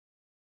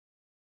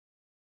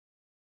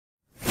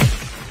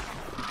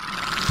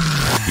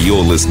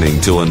You're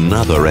listening to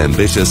another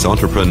Ambitious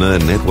Entrepreneur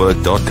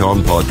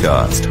Network.com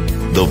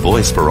podcast, the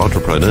voice for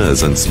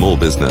entrepreneurs and small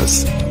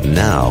business.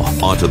 Now,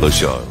 onto the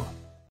show.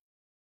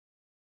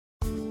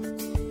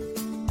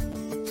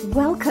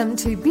 Welcome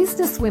to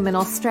Business Women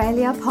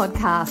Australia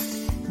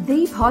podcast,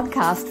 the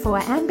podcast for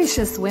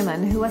ambitious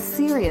women who are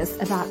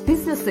serious about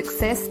business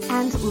success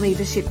and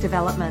leadership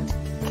development,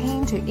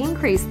 keen to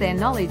increase their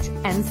knowledge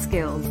and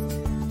skills.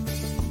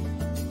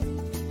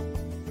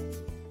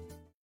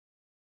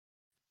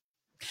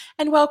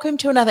 And welcome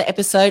to another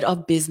episode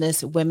of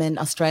Business Women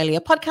Australia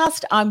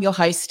podcast. I'm your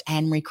host,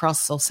 Anne-Marie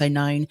Cross, also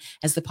known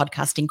as the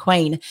Podcasting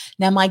Queen.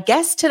 Now, my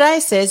guest today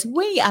says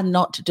we are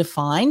not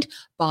defined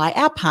by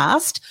our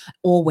past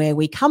or where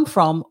we come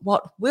from.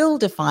 What will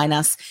define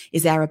us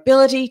is our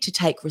ability to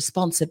take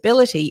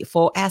responsibility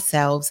for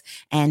ourselves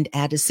and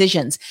our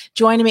decisions.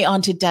 Joining me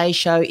on today's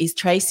show is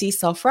Tracy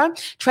Soufra.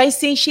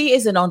 Tracy, she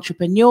is an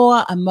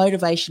entrepreneur, a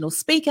motivational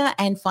speaker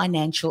and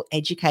financial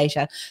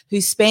educator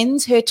who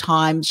spends her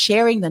time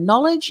sharing the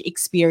knowledge,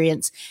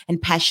 experience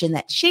and passion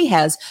that she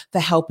has for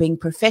helping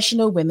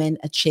professional women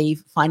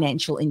achieve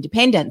financial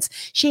independence.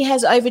 She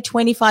has over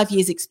 25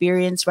 years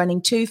experience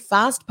running two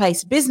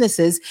fast-paced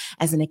businesses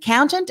as an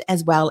accountant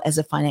as well as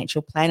a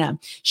financial planner.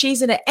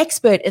 She's an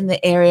expert in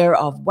the area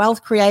of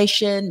wealth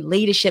creation,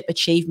 leadership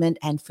achievement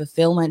and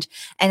fulfillment.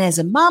 And as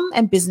a mum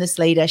and business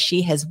leader,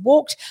 she has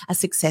walked a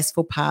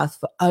successful path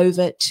for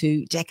over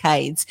 2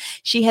 decades.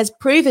 She has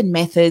proven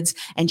methods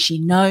and she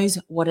knows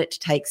what it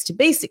takes to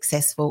be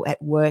successful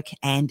at work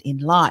and in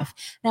life.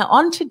 Now,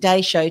 on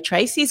today's show,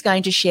 Tracy is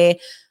going to share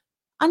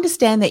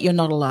understand that you're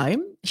not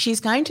alone.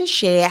 She's going to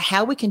share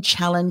how we can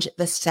challenge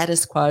the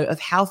status quo of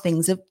how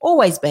things have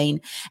always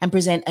been and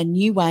present a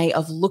new way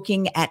of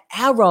looking at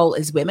our role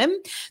as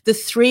women, the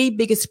 3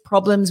 biggest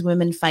problems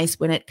women face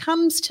when it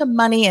comes to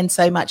money and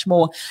so much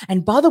more.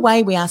 And by the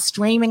way, we are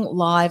streaming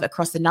live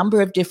across a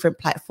number of different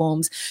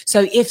platforms.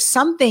 So if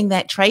something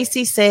that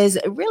Tracy says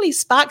really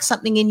sparks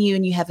something in you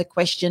and you have a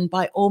question,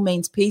 by all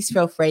means, please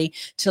feel free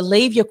to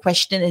leave your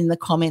question in the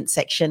comment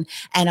section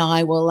and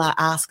I will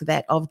ask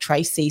that of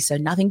Tracy. So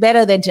nothing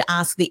better than to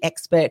ask the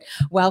expert.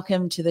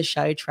 Welcome to the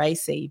show,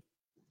 Tracy.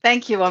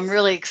 Thank you. I'm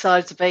really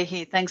excited to be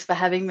here. Thanks for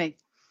having me.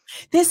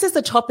 This is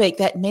a topic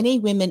that many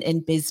women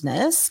in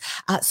business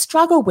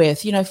struggle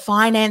with. You know,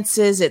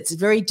 finances, it's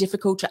very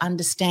difficult to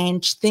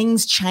understand,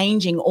 things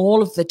changing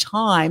all of the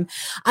time.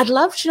 I'd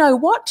love to know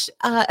what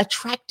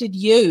attracted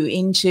you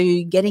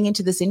into getting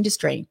into this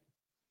industry.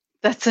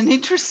 That's an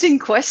interesting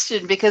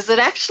question because it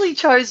actually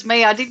chose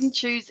me. I didn't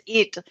choose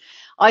it.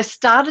 I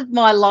started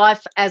my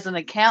life as an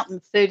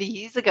accountant 30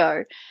 years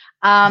ago.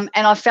 And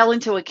I fell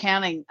into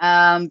accounting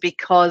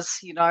because,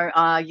 you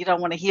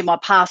don't want to hear my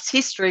past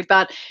history,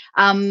 but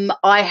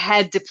I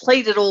had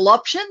depleted all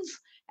options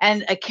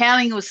and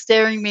accounting was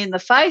staring me in the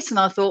face and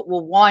I thought,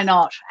 well, why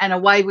not? And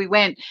away we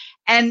went.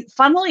 And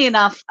funnily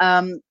enough,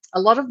 a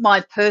lot of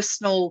my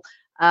personal,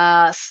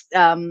 traits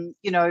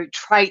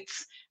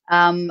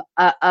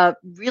are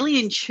really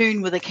in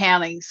tune with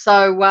accounting.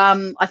 So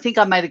I think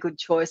I made a good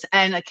choice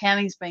and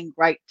accounting's been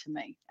great to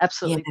me.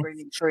 Absolutely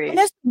brilliant career. And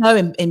as you know,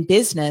 in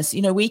business,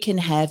 we can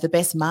have the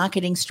best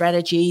marketing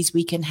strategies,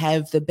 we can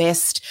have the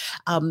best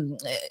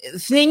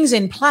things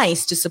in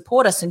place to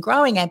support us in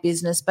growing our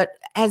business, but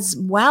as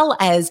well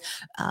as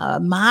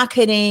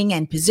marketing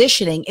and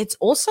positioning, it's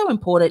also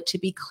important to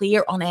be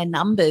clear on our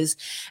numbers.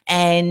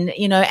 And,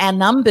 our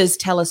numbers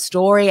tell a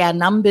story, our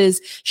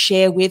numbers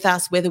share with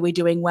us whether we're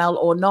doing well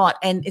or not.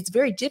 And it's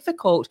very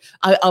difficult,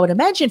 I would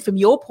imagine, from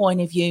your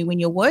point of view,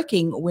 when you're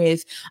working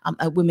with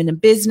women in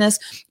business,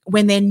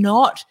 when they're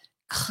not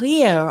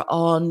clear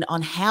on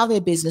how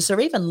their business or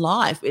even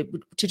life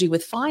to do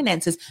with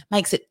finances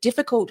makes it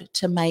difficult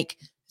to make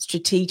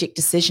strategic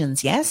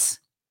decisions, yes?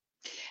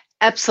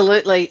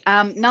 Absolutely.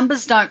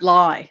 Numbers don't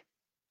lie,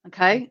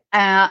 okay?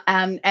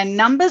 And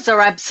numbers are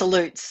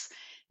absolutes.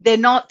 They're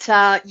not,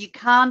 you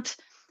can't,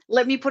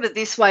 let me put it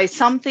this way,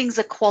 some things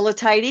are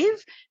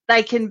qualitative.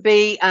 They can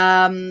be,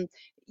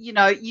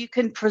 you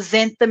can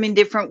present them in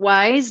different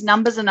ways.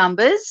 Numbers are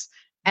numbers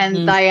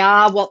and they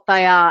are what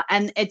they are.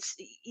 And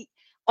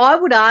I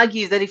would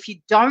argue that if you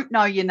don't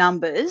know your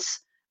numbers,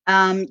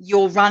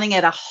 you're running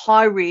at a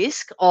high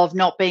risk of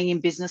not being in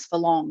business for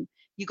long.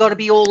 You've got to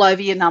be all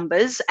over your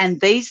numbers. And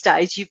these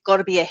days, you've got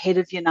to be ahead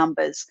of your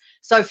numbers.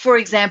 So, for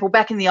example,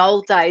 back in the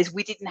old days,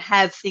 we didn't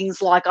have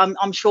things like,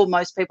 I'm sure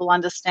most people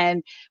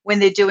understand when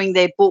they're doing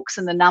their books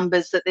and the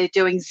numbers that they're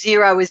doing,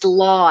 Xero is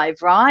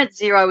live, right?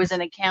 Xero is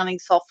an accounting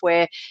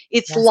software.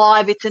 It's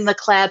live. It's in the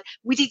cloud.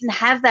 We didn't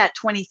have that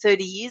 20,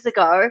 30 years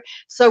ago.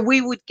 So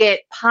we would get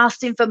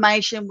past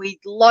information.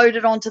 We'd load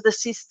it onto the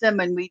system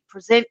and we'd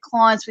present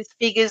clients with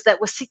figures that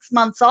were 6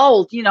 months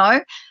old,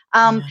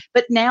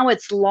 but now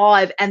it's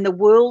live and the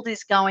world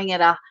is going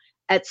at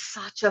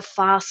such a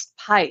fast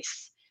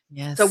pace.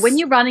 Yes. So when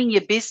you're running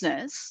your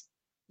business,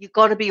 you've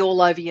got to be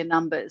all over your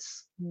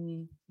numbers.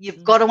 Mm.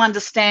 You've got to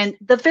understand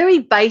the very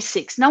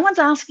basics. No one's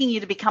asking you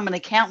to become an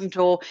accountant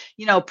or,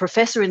 a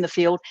professor in the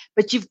field,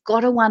 but you've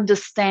got to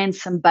understand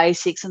some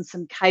basics and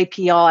some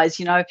KPIs,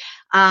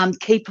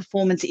 key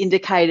performance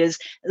indicators,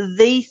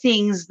 the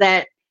things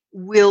that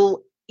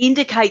will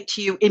indicate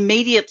to you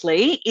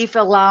immediately if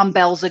alarm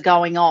bells are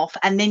going off,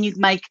 and then you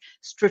make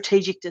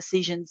strategic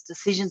decisions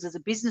as a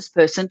business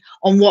person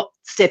on what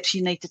steps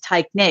you need to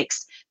take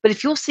next. But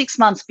if you're 6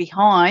 months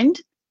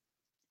behind,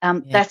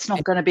 that's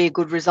not going to be a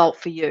good result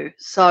for you.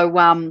 So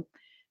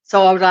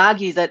I would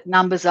argue that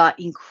numbers are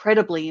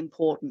incredibly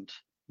important.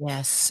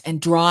 Yes,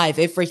 and drive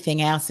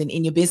everything else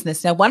in your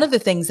business. Now, one of the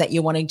things that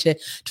you're wanting to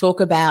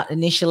talk about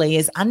initially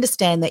is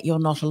understand that you're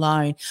not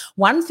alone.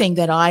 One thing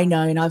that I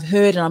know, and I've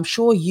heard, and I'm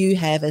sure you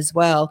have as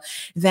well,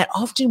 that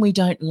often we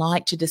don't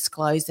like to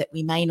disclose that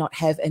we may not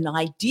have an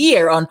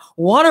idea on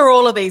what are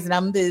all of these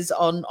numbers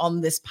on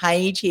this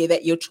page here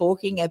that you're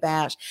talking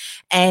about.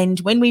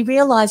 And when we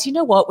realize, you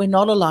know what, we're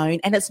not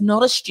alone, and it's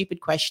not a stupid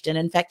question.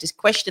 In fact, a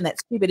question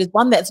that's stupid is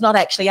one that's not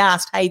actually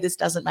asked, hey, this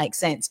doesn't make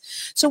sense.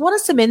 So what are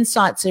some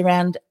insights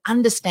around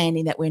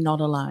understanding that we're not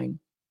alone?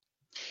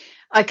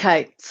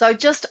 Okay, so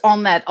just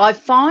on that, I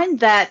find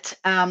that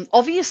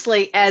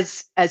obviously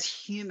as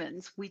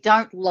humans, we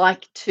don't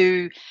like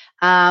to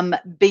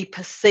be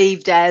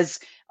perceived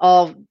as,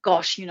 oh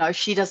gosh,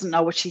 she doesn't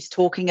know what she's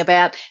talking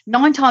about.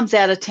 9 times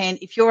out of 10,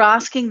 if you're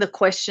asking the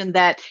question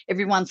that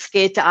everyone's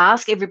scared to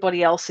ask,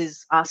 everybody else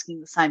is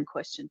asking the same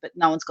question, but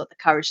no one's got the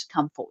courage to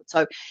come forward.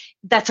 So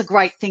that's a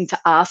great thing to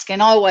ask.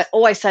 And I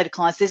always say to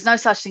clients, there's no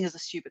such thing as a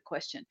stupid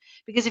question,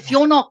 because if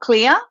you're not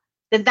clear,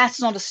 then that's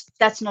not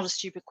a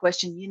stupid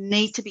question. You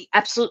need to be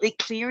absolutely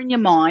clear in your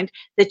mind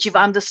that you've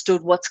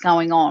understood what's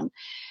going on.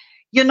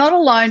 You're not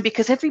alone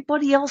because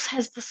everybody else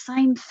has the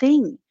same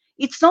thing.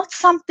 It's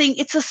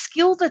a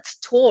skill that's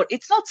taught.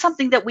 It's not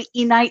something that we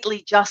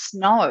innately just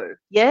know.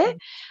 Yeah.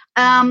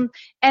 And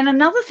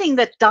another thing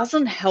that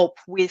doesn't help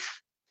with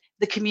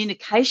the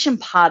communication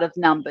part of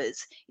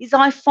numbers is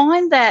I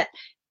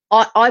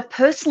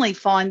personally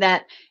find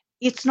that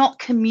it's not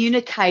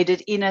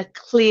communicated in a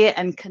clear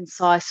and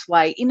concise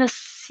way, in a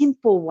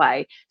simple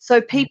way.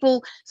 So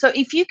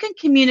if you can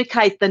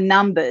communicate the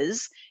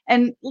numbers,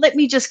 and let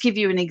me just give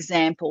you an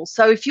example.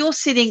 So if you're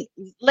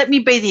let me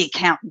be the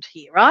accountant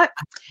here, right?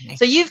 Okay.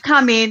 So you've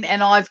come in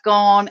and I've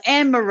gone,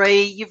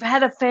 Anne-Marie, you've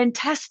had a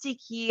fantastic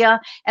year,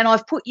 and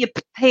I've put your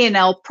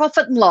P&L,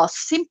 profit and loss.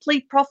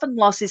 Simply, profit and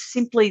loss is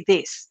simply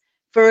this.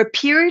 For a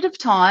period of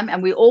time,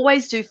 and we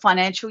always do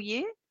financial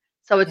year,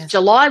 so it's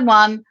July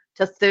 1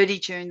 to 30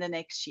 June the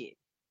next year.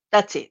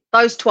 That's it,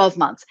 those 12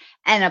 months.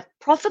 And a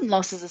profit and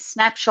loss is a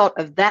snapshot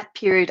of that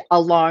period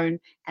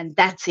alone, and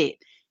that's it.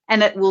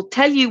 And it will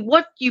tell you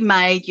what you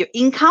made, your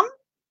income,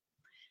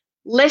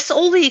 less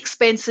all the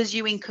expenses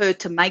you incurred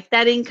to make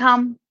that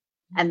income,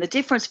 and the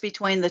difference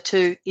between the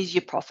two is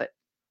your profit.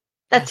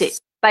 That's it,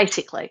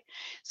 basically.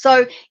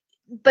 So,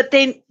 but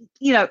then,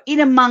 in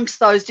amongst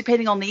those,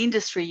 depending on the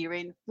industry you're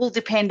in, will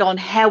depend on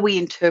how we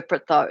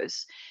interpret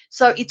those.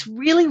 So it's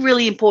really,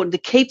 really important to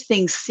keep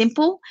things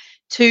simple,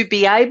 to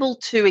be able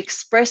to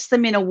express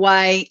them in a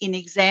way, in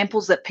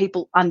examples that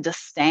people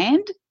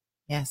understand.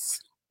 Yes.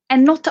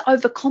 And not to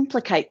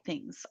overcomplicate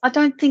things. I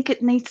don't think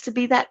it needs to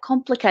be that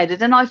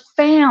complicated. And I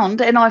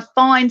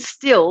find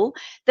still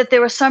that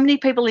there are so many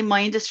people in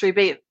my industry,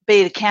 be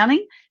it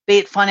accounting, be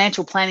it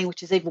financial planning,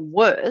 which is even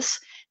worse,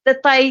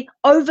 that they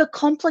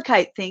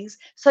overcomplicate things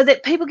so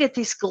that people get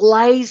this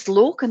glazed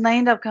look and they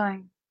end up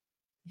going,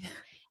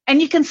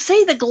 and you can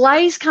see the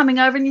glaze coming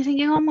over and you're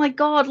thinking, oh my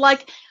God,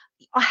 like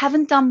I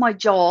haven't done my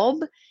job.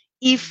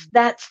 If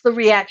that's the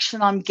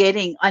reaction I'm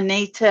getting, I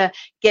need to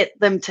get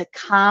them to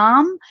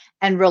calm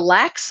and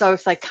relax. So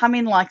if they come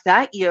in like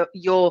that,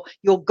 your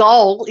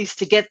goal is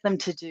to get them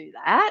to do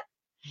that.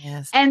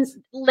 Yes. And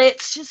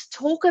let's just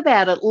talk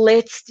about it.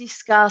 Let's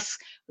discuss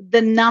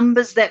the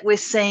numbers that we're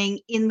seeing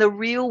in the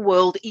real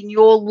world, in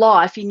your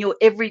life, in your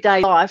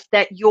everyday life,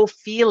 that you're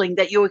feeling,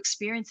 that you're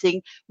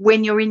experiencing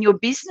when you're in your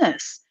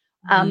business,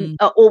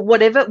 or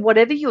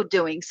whatever you're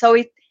doing. So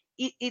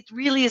it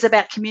really is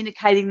about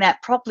communicating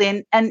that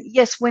properly. And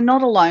yes, we're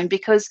not alone,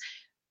 because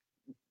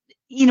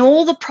in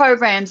all the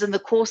programs and the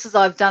courses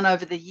I've done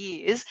over the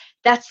years,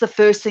 that's the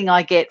first thing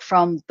I get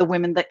from the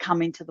women that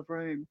come into the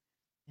room.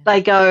 Yeah.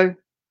 They go,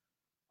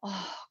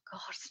 oh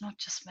God, it's not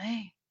just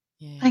me.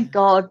 Yeah. Thank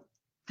God.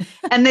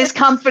 And there's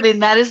comfort in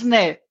that, isn't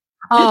there?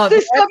 Oh,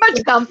 there's so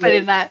much comfort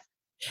in that.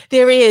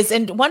 There is.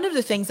 And one of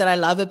the things that I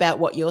love about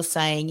what you're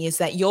saying is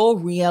that you're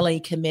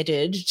really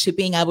committed to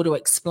being able to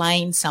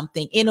explain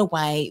something in a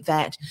way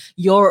that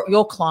your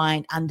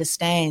client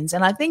understands.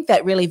 And I think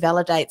that really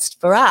validates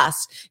for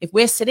us, if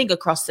we're sitting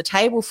across the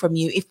table from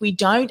you, if we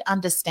don't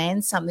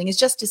understand something, is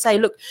just to say,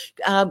 look,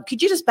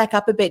 could you just back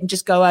up a bit and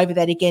just go over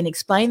that again,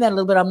 explain that a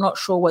little bit. I'm not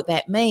sure what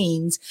that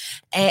means.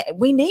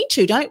 We need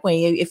to, don't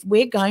we? If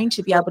we're going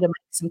to be able to make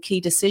some key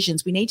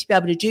decisions, we need to be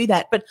able to do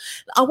that. But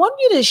I want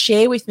you to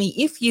share with me,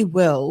 if you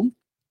will,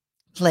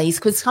 please,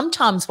 because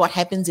sometimes what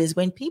happens is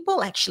when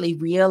people actually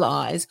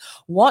realize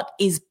what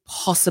is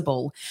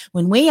possible,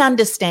 when we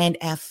understand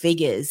our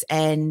figures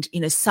and,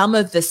 some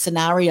of the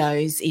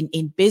scenarios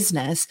in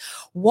business,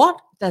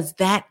 what does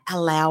that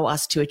allow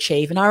us to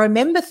achieve? And I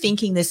remember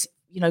thinking this,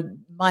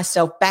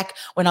 myself back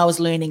when I was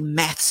learning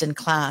maths in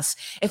class.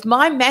 If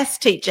my maths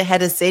teacher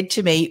had said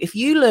to me, if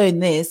you learn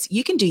this,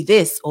 you can do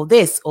this or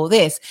this or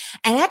this,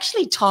 and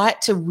actually tie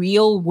it to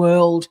real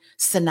world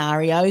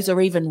scenarios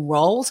or even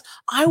roles,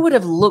 I would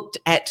have looked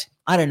at,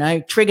 I don't know,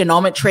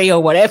 trigonometry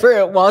or whatever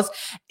it was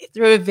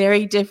through a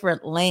very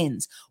different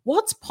lens.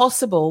 What's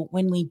possible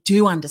when we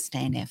do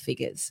understand our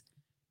figures?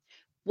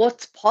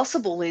 What's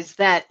possible is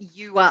that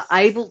you are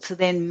able to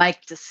then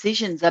make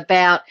decisions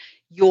about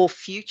your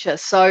future.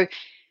 So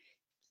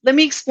let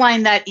me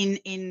explain that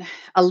in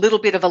a little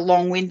bit of a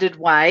long-winded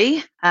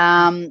way,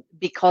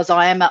 because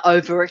I am an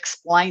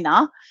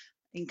over-explainer,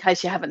 in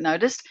case you haven't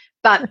noticed.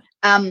 But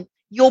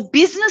your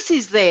business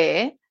is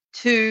there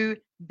to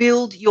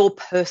build your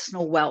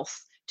personal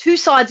wealth. Two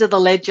sides of the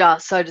ledger,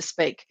 so to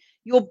speak.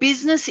 Your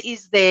business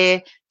is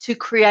there to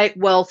create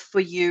wealth for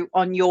you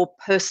on your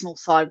personal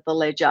side of the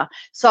ledger.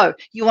 So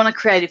you want to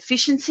create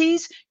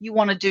efficiencies, you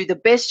want to do the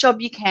best job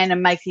you can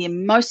and make the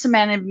most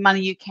amount of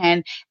money you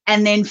can,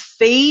 and then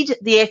feed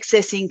the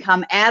excess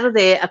income out of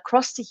there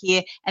across to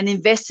here and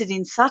invest it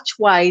in such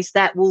ways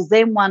that will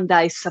then one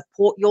day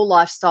support your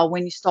lifestyle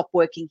when you stop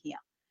working here.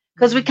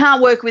 Because we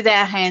can't work with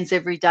our hands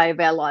every day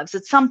of our lives.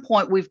 At some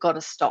point, we've got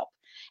to stop.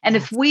 And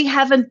if we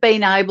haven't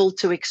been able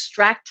to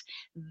extract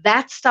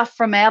that stuff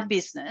from our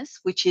business,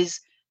 which is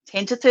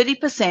 10 to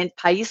 30%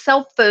 pay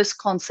yourself first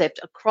concept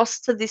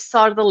across to this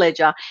side of the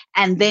ledger,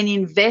 and then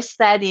invest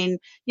that in,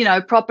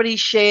 property,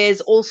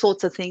 shares, all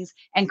sorts of things,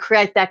 and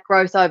create that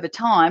growth over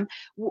time,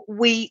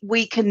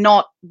 we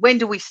cannot. When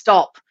do we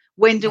stop?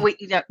 When do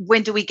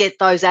we get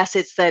those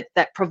assets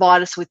that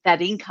provide us with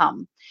that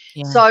income?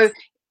 Yeah. So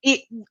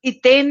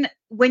it then,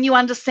 when you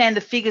understand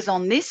the figures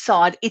on this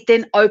side, it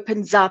then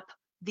opens up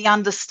the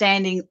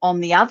understanding on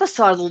the other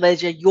side of the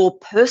ledger. Your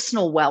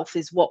personal wealth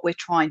is what we're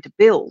trying to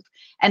build.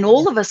 And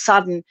all of a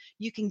sudden,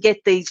 you can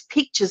get these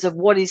pictures of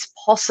what is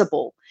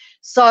possible.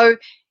 So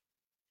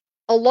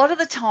a lot of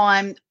the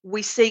time,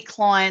 we see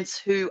clients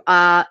who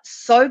are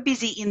so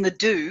busy in the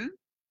do,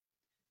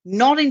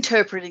 not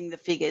interpreting the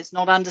figures,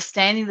 not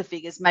understanding the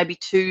figures, maybe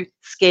too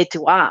scared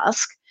to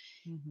ask,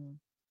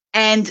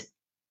 and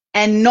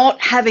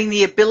not having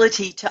the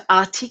ability to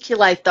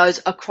articulate those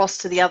across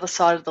to the other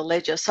side of the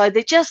ledger. So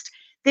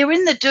they're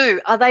in the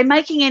do. Are they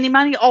making any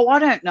money? Oh, I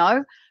don't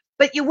know.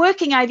 But you're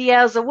working 80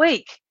 hours a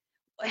week.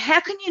 How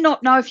can you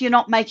not know if you're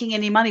not making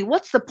any money?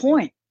 What's the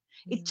point?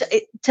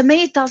 To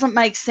me, it doesn't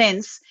make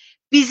sense.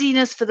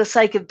 Busyness for the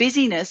sake of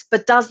busyness,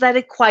 but does that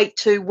equate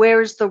to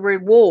where is the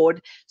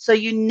reward? So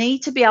you need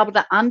to be able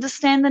to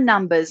understand the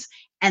numbers,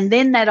 and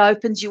then that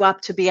opens you up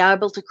to be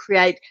able to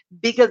create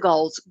bigger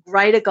goals,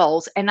 greater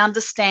goals, and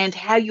understand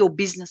how your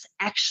business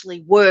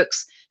actually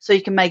works, so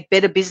you can make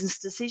better business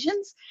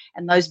decisions,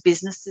 and those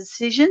business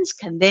decisions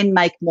can then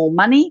make more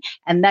money,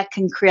 and that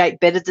can create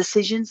better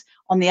decisions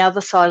on the other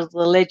side of the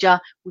ledger,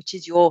 which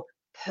is your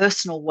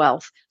personal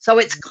wealth. So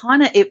it's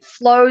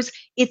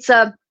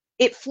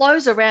it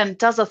flows around,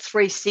 does a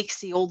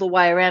 360 all the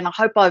way around. I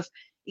hope I've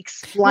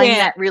explained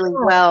that really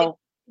well.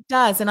 It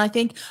does. And I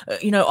think,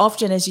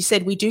 often, as you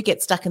said, we do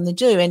get stuck in the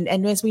do.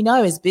 And as we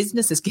know, as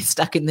businesses get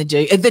stuck in the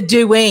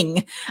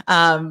doing,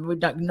 we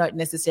don't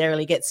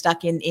necessarily get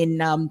stuck in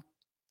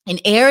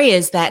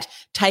areas that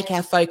take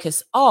our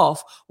focus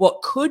off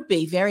what could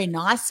be very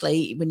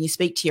nicely, when you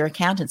speak to your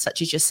accountant,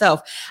 such as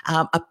yourself,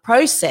 a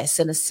process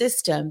and a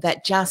system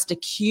that just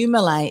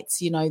accumulates,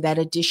 that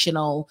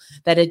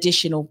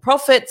additional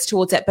profits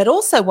towards that. But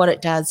also what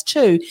it does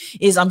too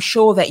is, I'm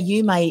sure that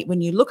you may,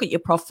 when you look at your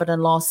profit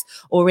and loss,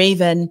 or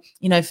even,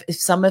 if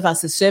some of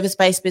us are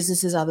service-based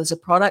businesses, others are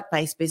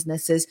product-based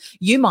businesses,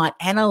 you might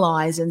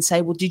analyze and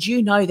say, well, did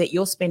you know that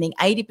you're spending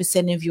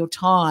 80% of your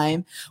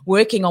time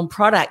working on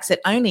products that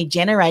only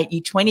generate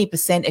you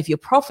 20% of your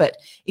profit?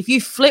 If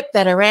you flip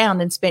that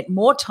around and spent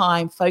more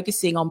time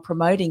focusing on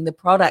promoting the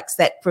products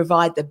that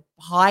provide the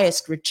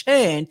highest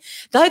return,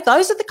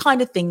 those are the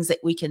kind of things that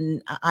we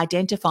can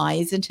identify,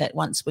 isn't it,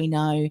 once we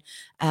know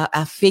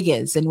our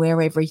figures and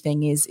where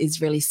everything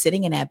is really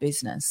sitting in our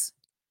business.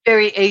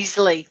 Very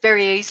easily.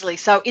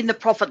 So in the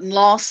profit and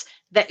loss,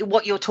 that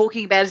what you're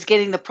talking about is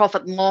getting the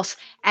profit and loss,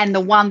 and the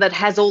one that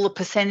has all the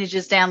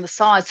percentages down the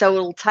side. So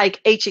it'll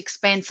take each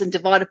expense and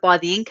divide it by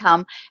the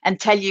income and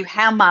tell you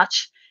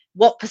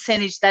what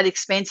percentage that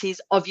expense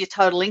is of your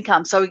total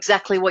income. So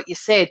exactly what you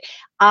said.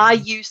 Are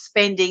you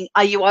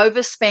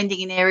overspending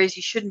in areas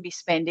you shouldn't be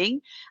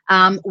spending?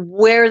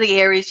 Where are the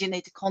areas you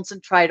need to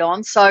concentrate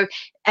on? So,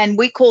 and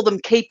we call them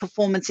key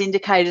performance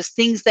indicators,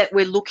 things that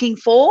we're looking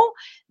for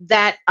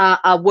that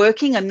are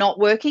working and not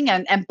working,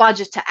 and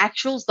budget to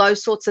actuals,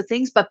 those sorts of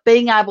things, but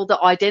being able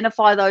to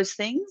identify those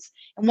things.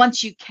 And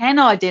once you can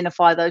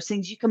identify those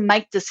things, you can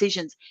make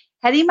decisions.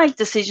 How do you make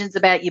decisions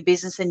about your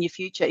business and your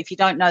future if you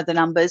don't know the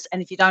numbers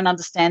and if you don't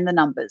understand the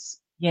numbers?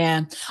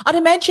 Yeah. I'd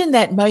imagine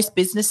that most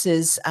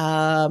businesses,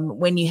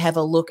 when you have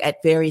a look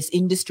at various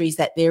industries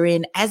that they're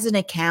in, as an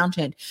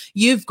accountant,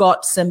 you've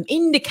got some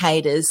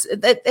indicators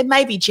that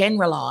may be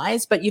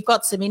generalized, but you've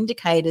got some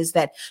indicators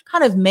that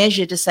kind of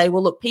measure to say,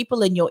 well, look,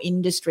 people in your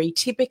industry,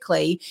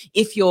 typically,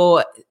 if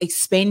you're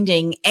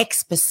expending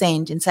X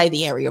percent in, say,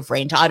 the area of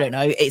rent, I don't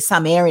know,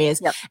 some areas,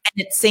 Yep.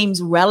 and it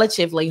seems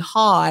relatively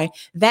high,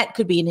 that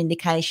could be an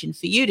indication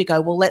for you to go,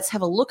 well, let's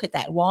have a look at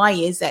that. Why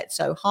is that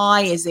so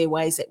high? Is there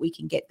ways that we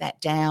can get that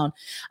down?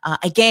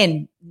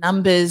 Again,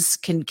 numbers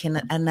can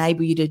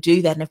enable you to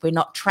do that. And if we're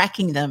not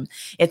tracking them,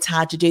 it's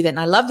hard to do that. And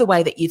I love the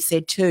way that you've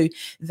said too,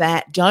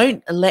 that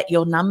don't let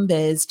your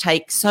numbers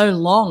take so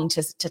long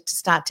to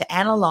start to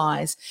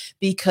analyze,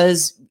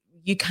 because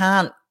you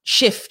can't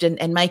shift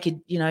and make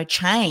a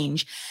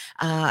change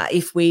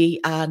if we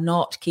are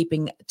not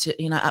keeping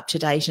up to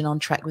date and on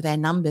track with our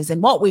numbers.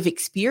 And what we've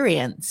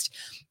experienced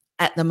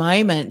at the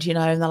moment, in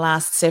the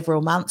last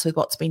several months with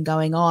what's been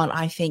going on,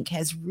 I think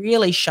has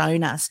really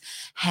shown us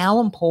how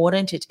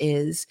important it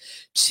is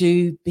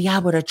to be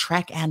able to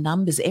track our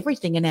numbers,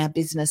 everything in our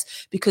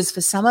business, because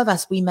for some of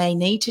us, we may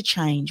need to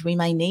change, we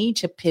may need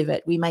to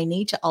pivot, we may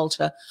need to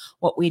alter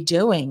what we're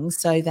doing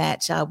so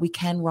that we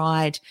can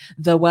ride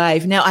the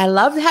wave. Now, I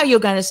love how you're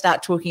going to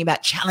start talking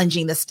about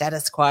challenging the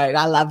status quo.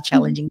 I love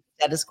challenging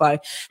status quo,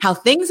 how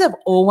things have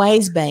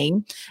always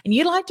been, and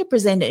you like to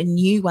present a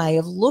new way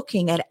of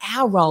looking at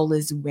our role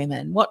as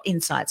women. What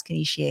insights can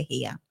you share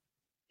here?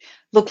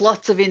 Look,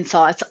 lots of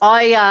insights.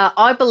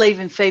 I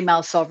believe in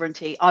female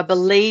sovereignty. I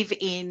believe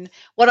in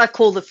what I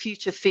call the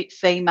future fit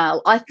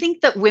female. I think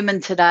that women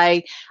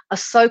today are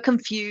so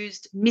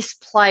confused,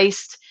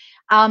 misplaced,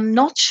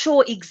 not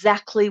sure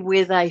exactly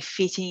where they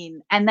fit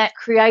in, and that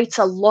creates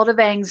a lot of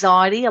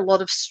anxiety, a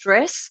lot of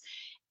stress.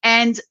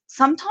 And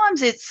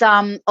sometimes it's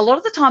a lot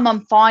of the time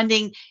I'm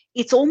finding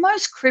it's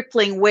almost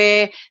crippling,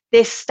 where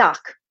they're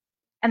stuck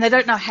and they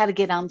don't know how to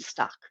get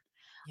unstuck.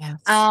 Yes.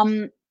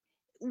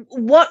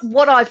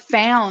 What I've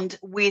found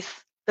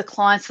with the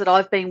clients that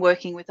I've been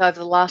working with over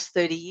the last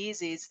 30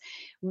 years is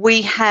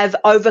we have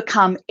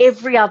overcome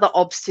every other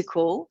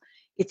obstacle.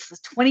 It's the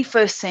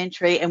 21st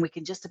century and we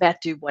can just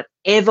about do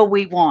whatever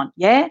we want.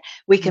 Yeah,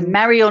 we can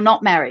marry or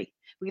not marry.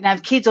 We can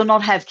have kids or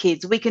not have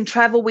kids. We can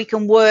travel, we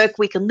can work,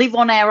 we can live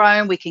on our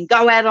own, we can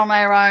go out on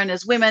our own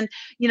as women.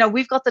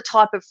 We've got the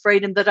type of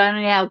freedom that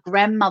only our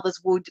grandmothers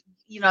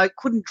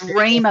couldn't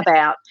dream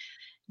about.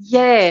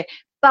 Yeah,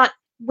 but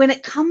when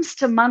it comes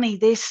to money,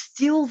 there's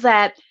still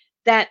that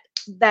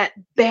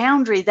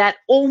boundary, that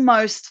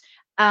almost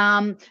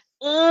type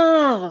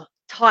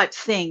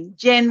thing,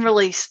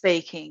 generally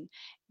speaking.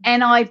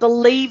 And I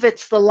believe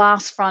it's the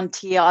last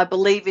frontier. I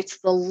believe it's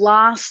the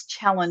last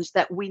challenge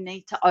that we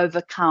need to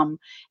overcome.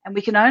 And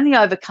we can only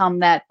overcome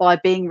that by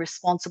being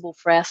responsible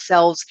for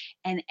ourselves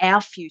and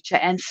our future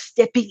and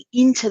stepping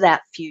into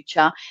that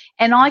future.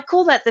 And I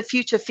call that the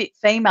future fit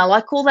female. I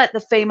call that the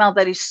female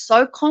that is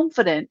so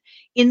confident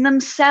in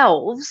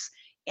themselves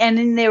and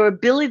in their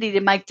ability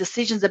to make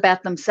decisions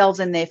about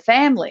themselves and their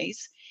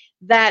families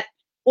that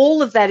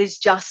all of that is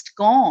just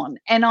gone.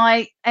 And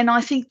I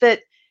think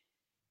that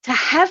to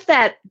have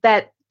that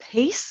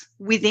peace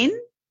within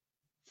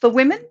for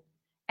women,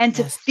 and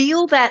to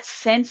feel that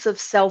sense of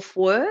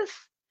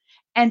self-worth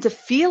and to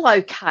feel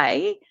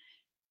okay,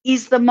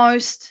 is the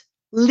most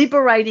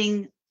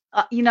liberating.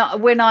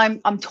 When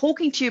I'm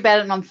talking to you about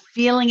it and I'm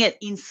feeling it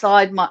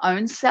inside my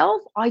own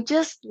self, I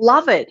just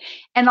love it.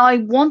 And I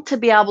want to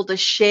be able to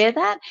share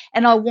that,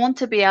 and I want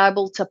to be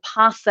able to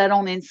pass that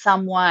on in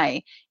some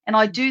way. And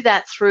I do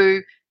that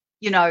through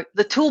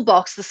the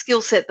toolbox, the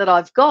skill set that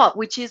I've got,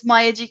 which is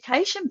my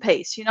education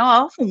piece. I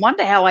often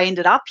wonder how I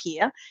ended up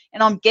here.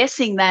 And I'm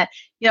guessing that,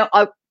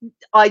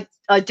 I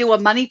do a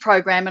money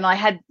program, and I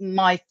had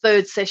my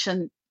third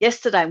session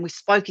yesterday, and we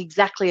spoke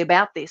exactly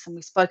about this, and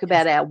we spoke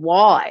about our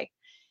why.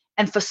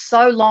 And for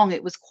so long,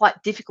 it was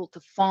quite difficult to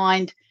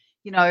find,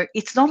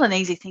 it's not an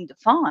easy thing to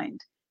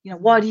find.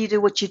 Why do you do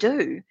what you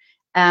do?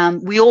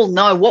 We all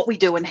know what we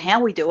do and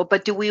how we do it,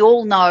 but do we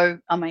all know,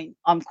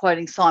 I'm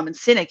quoting Simon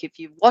Sinek, if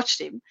you've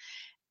watched him,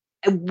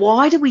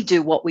 why do we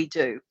do what we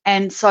do?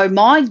 And so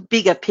my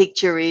bigger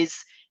picture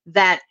is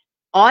that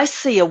I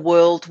see a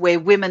world where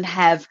women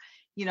have,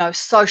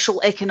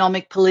 social,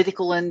 economic,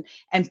 political, and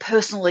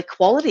personal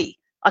equality.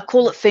 I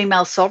call it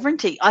female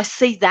sovereignty. I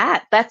see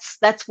that.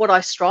 That's what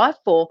I strive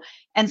for.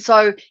 And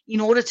so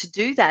in order to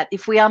do that,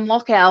 if we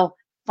unlock our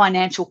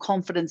financial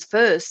confidence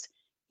first,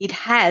 it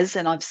has,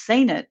 and I've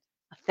seen it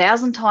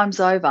 1,000 times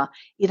over,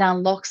 it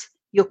unlocks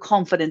your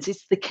confidence.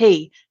 It's the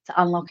key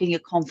to unlocking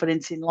your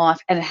confidence in life,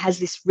 and it has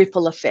this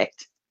ripple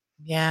effect.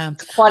 Yeah.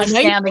 It's quite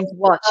astounding to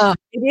watch.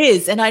 It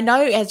is. And I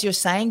know, as you're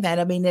saying that,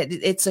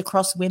 it's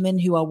across women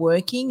who are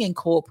working in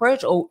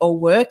corporate or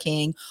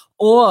working,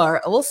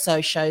 or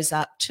also shows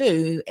up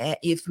too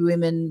if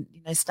women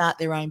start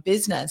their own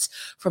business,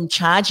 from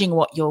charging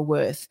what you're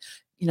worth.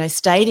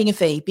 stating a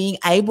fee, being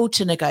able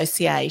to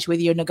negotiate,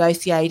 whether you're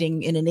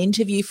negotiating in an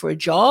interview for a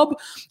job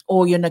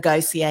or you're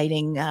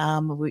negotiating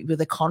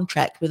with a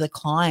contract with a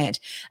client.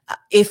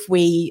 If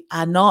we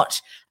are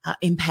not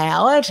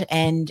empowered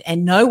and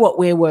know what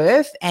we're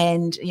worth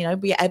and,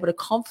 be able to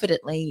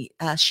confidently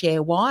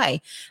share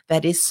why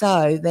that is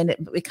so, then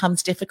it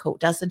becomes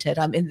difficult, doesn't it?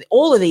 I mean,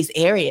 all of these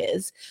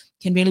areas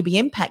can really be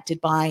impacted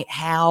by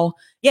how,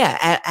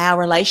 our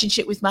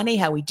relationship with money,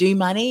 how we do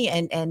money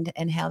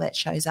and how that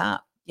shows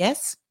up.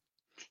 Yes?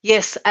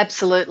 Yes,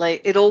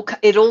 absolutely. It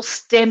all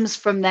stems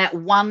from that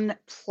one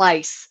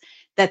place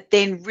that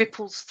then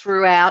ripples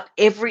throughout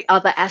every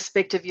other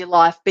aspect of your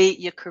life, be it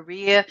your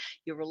career,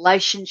 your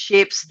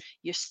relationships,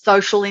 your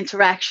social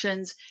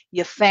interactions,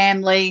 your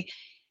family.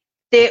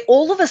 There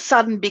all of a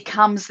sudden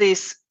becomes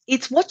this,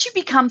 it's what you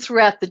become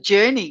throughout the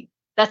journey.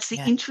 That's the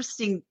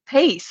interesting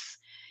piece.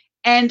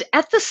 And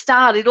at the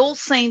start, it all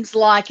seems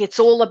like it's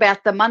all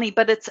about the money,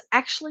 but it's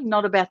actually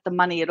not about the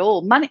money at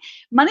all.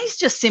 Money's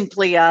just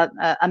simply a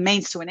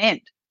means to an end.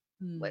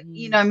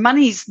 Mm-hmm.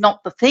 Money's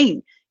not the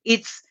thing.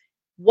 It's,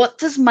 what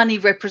does money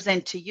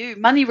represent to you?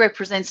 Money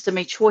represents to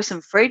me choice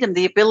and freedom,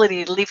 the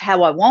ability to live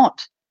how I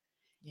want.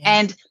 Yeah.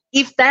 And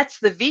if that's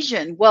the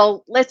vision,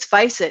 well, let's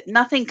face it,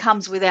 nothing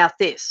comes without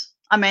this.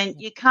 I mean,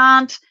 you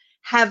can't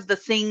have the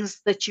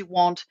things that you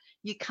want.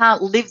 You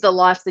can't live the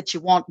life that you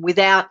want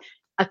without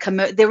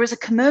there is a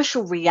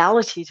commercial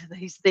reality to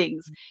these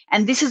things.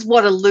 And this is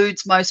what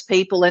eludes most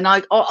people. And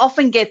I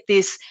often get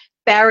this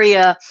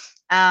barrier.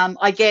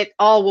 I get,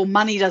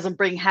 money doesn't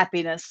bring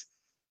happiness.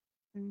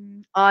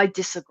 I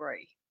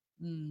disagree.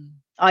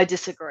 I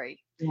disagree.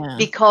 Yeah.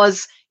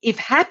 Because if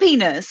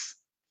happiness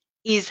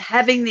is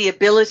having the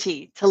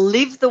ability to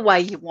live the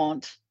way you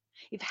want,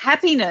 if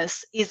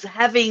happiness is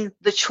having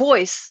the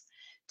choice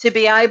to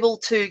be able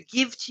to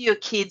give to your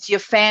kids, your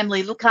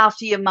family, look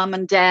after your mum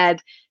and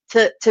dad,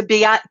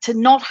 to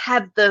not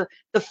have the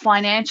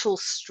financial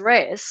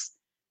stress,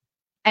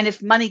 and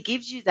if money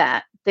gives you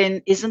that, then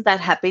isn't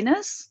that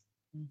happiness?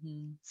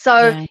 Mm-hmm.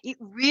 So it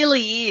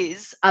really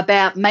is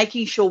about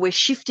making sure we're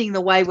shifting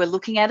the way we're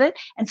looking at it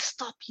and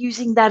stop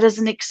using that as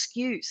an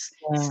excuse.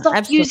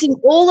 Stop using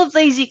all of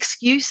these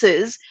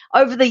excuses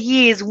over the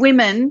years,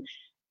 women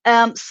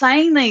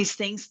saying these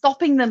things,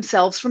 stopping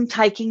themselves from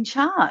taking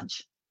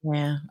charge.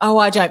 Yeah. Oh,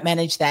 I don't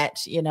manage that.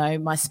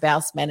 My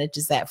spouse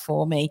manages that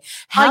for me.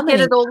 I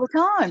get it all the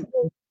time.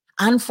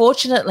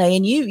 Unfortunately,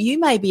 and you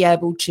may be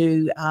able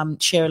to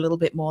share a little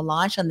bit more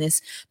light on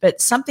this,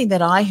 but something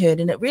that I heard,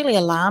 and it really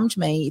alarmed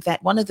me,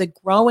 that one of the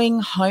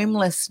growing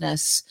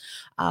homelessness,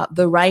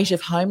 the rate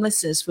of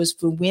homelessness was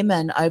for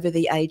women over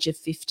the age of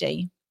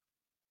 50.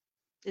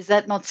 Is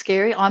that not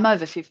scary? I'm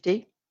over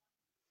 50.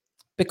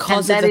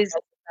 Because of that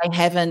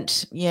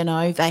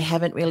they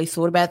haven't really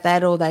thought about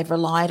that, or they've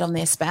relied on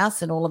their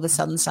spouse, and all of a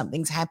sudden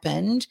something's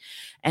happened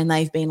and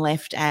they've been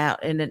left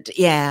out. And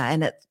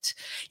it's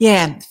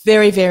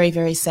very, very,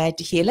 very sad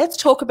to hear. Let's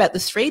talk about the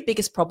 3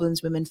 biggest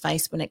problems women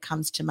face when it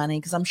comes to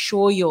money, because I'm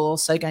sure you're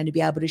also going to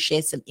be able to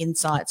share some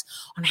insights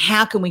on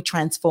how can we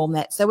transform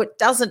that so it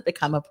doesn't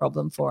become a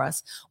problem for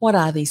us. What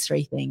are these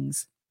 3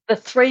 things? The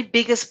 3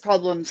 biggest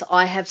problems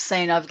I have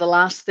seen over the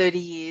last 30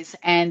 years,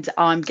 and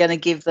I'm going to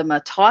give them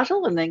a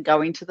title and then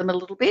go into them a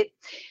little bit.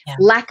 Yeah.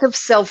 Lack of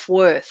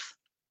self-worth.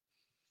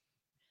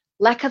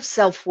 Lack of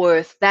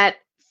self-worth, that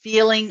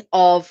feeling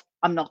of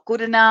I'm not good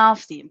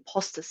enough, the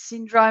imposter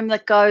syndrome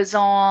that goes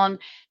on.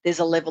 There's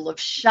a level of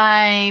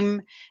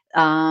shame.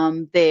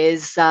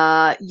 There's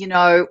that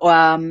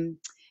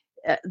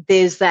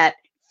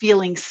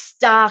feeling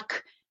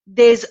stuck.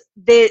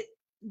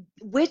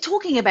 We're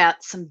talking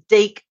about some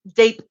deep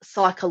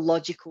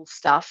psychological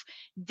stuff.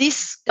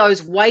 This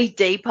goes way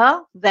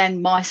deeper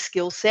than my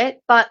skill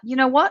set. But you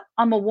know what?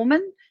 I'm a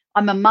woman.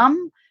 I'm a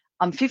mum.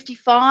 I'm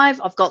 55.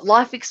 I've got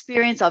life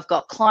experience. I've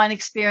got client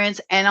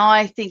experience. And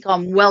I think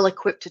I'm well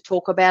equipped to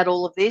talk about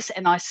all of this.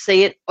 And I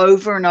see it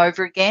over and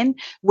over again,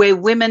 where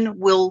women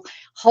will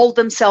hold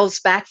themselves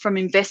back from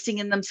investing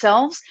in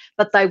themselves,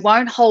 but they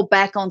won't hold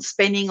back on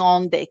spending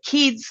on their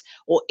kids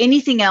or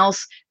anything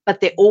else.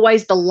 But they're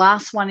always the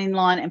last one in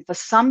line. And for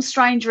some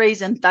strange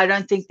reason, they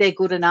don't think they're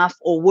good enough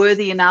or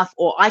worthy enough,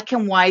 or I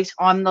can wait,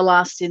 I'm the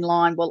last in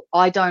line. Well,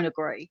 I don't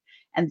agree.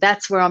 And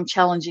that's where I'm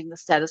challenging the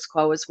status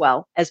quo as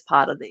well as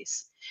part of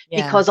this.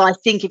 Yeah. Because I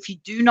think if you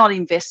do not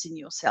invest in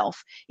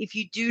yourself, if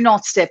you do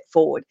not step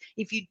forward,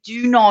 if you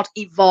do not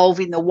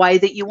evolve in the way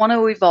that you want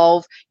to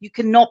evolve, you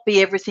cannot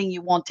be everything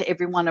you want to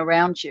everyone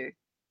around you.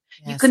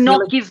 Yes. You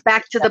cannot give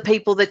back to the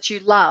people that you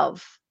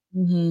love.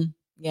 Mm-hmm.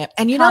 Yeah.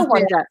 And you know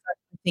what? I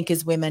think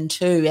as women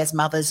too, as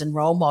mothers and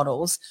role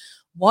models,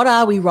 what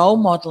are we role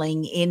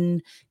modeling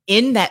in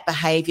that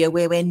behavior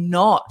where we're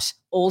not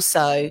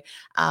also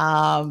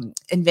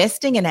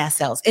investing in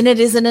ourselves. And it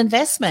is an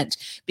investment,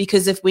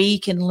 because if we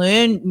can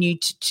learn new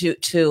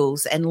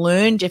tools and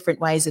learn different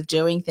ways of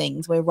doing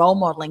things, we're role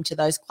modeling to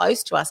those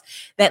close to us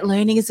that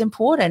learning is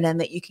important and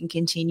that you can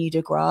continue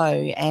to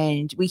grow.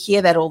 And we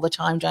hear that all the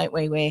time, don't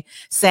we? Where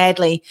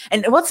sadly,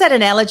 and what's that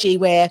analogy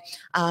where,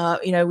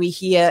 we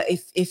hear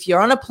if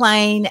you're on a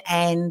plane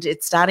and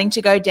it's starting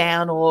to go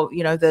down, or,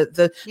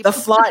 the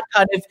flight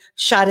kind of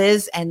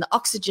shutters and the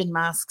oxygen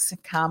masks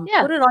come,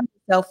 put it on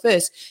yourself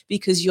first,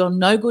 because you're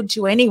no good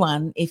to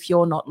anyone if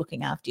you're not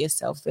looking after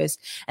yourself first.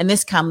 And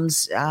this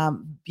comes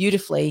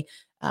beautifully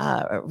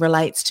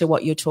relates to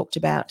what you talked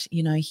about,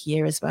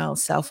 here as well,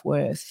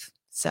 self-worth.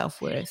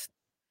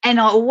 And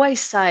I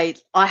always say,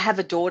 I have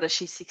a daughter,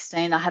 she's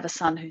 16, I have a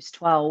son who's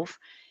 12.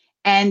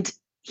 And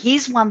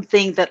here's one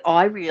thing that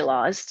I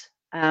realized,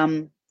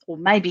 or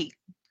maybe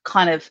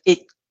kind of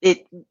it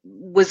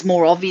was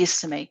more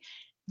obvious to me.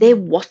 They're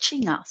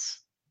watching us.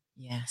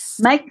 Yes.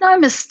 Make no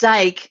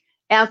mistake,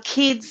 our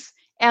kids,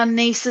 our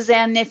nieces,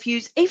 our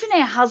nephews, even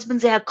our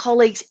husbands, our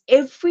colleagues,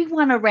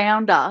 everyone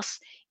around us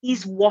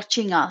is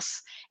watching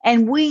us.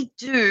 And we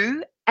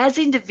do, as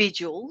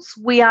individuals,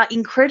 we are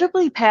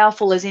incredibly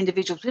powerful as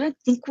individuals. We don't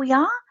think we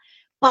are,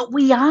 but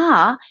we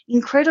are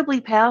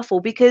incredibly powerful,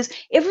 because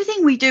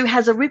everything we do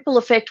has a ripple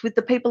effect with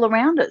the people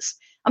around us.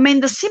 I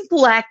mean, the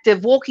simple act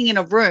of walking in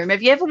a room,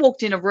 have you ever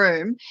walked in a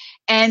room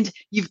and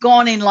you've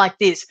gone in like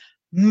this,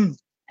 and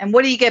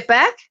what do you get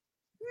back?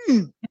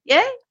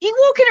 Yeah, you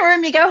walk in a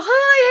room, you go, hi,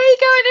 how you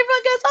going?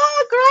 Everyone goes,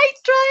 oh,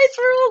 great, Trace,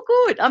 we're all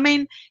good. I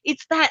mean,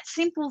 it's that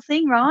simple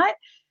thing, right?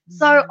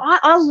 So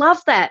I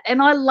love that.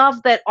 And I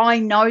love that I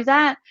know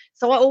that.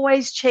 So I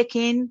always check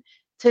in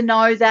to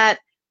know that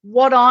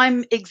what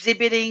I'm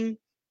exhibiting,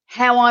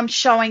 how I'm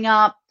showing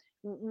up,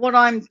 what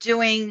I'm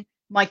doing,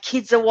 my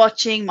kids are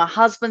watching, my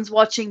husband's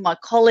watching, my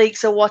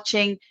colleagues are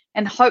watching,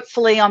 and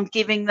hopefully I'm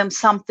giving them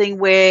something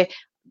where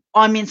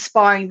I'm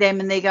inspiring them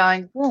and they're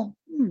going, well,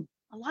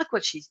 I like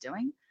what she's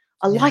doing.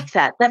 I like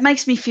that. That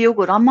makes me feel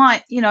good. I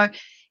might,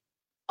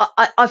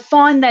 I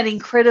find that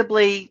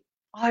incredibly,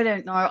 I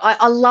don't know.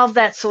 I love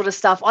that sort of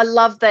stuff. I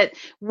love that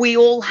we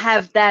all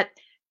have that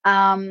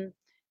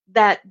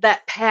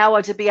that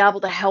power to be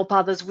able to help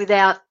others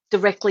without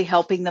directly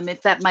helping them,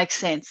 if that makes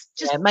sense.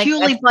 Just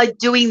purely by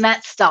doing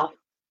that stuff.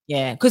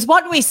 Yeah, because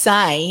what we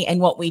say and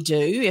what we do,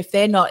 if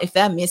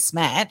they're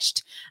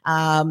mismatched,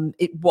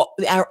 what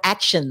our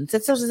actions,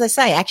 that's what they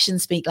say,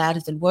 actions speak louder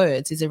than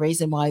words, is a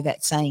reason why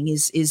that saying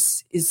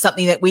is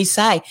something that we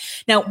say.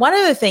 Now, one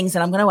of the things,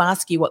 and I'm going to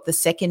ask you what the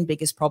second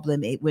biggest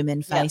problem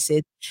women face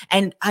is,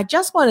 and I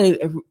just want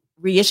to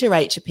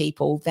reiterate to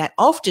people that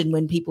often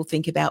when people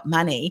think about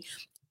money,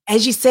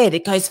 as you said,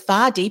 it goes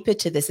far deeper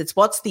to this. It's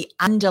what's the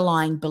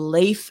underlying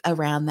belief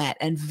around that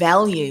and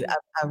value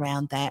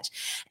around that.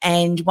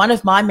 And one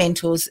of my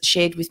mentors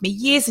shared with me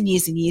years and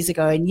years and years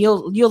ago, and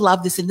you'll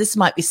love this, and this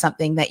might be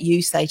something that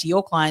you say to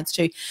your clients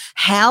too,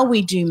 how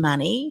we do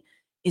money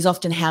is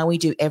often how we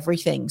do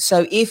everything.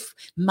 So if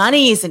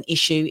money is an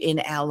issue in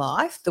our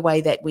life, the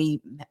way that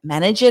we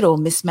manage it or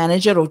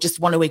mismanage it or just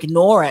want to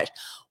ignore it,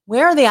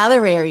 where are the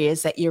other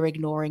areas that you're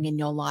ignoring in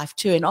your life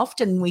too? And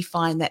often we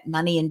find that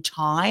money and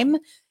time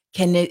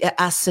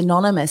are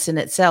synonymous in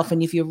itself.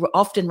 And if you're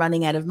often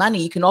running out of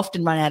money, you can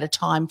often run out of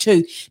time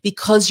too,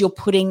 because you're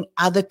putting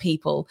other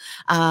people,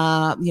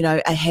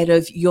 ahead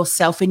of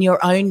yourself and your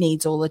own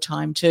needs all the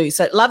time too.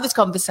 So love this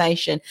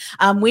conversation.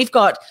 We've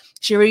got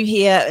Cheru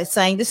here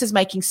saying, this is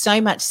making so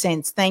much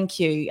sense. Thank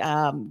you.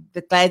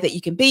 Glad that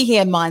you can be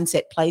here.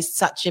 Mindset plays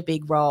such a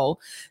big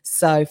role.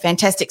 So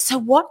fantastic. So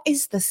what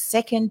is the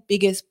second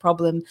biggest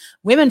problem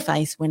women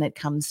face when it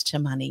comes to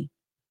money?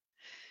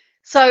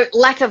 So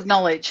lack of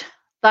knowledge.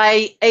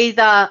 They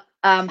either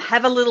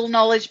have a little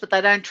knowledge, but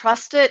they don't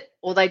trust it,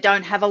 or they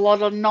don't have a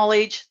lot of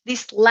knowledge.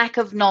 This lack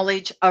of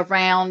knowledge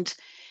around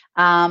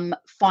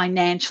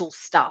financial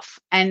stuff.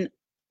 And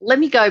let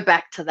me go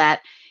back to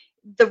that.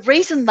 The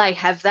reason they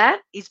have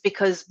that is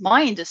because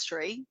my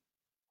industry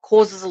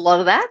causes a lot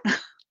of that,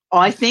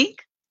 I think.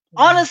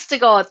 Honest to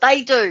God,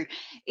 they do.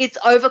 It's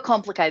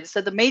overcomplicated.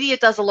 So the media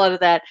does a lot of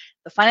that.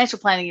 The financial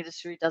planning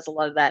industry does a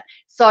lot of that.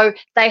 So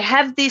they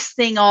have this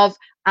thing of,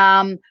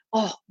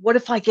 what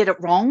if I get it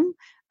wrong?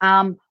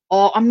 I'm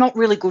not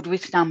really good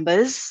with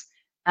numbers.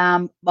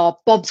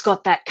 Bob's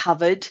got that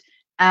covered.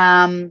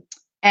 They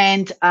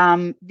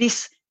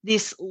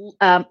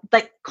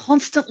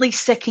constantly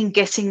second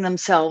guessing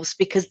themselves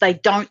because they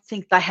don't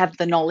think they have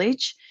the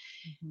knowledge,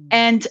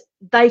 and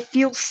they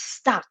feel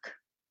stuck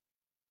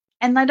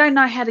and they don't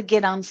know how to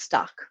get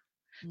unstuck.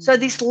 So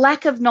this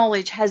lack of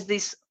knowledge has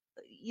this,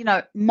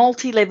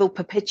 multi-level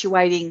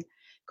perpetuating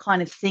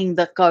kind of thing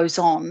that goes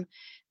on.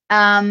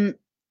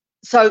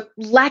 So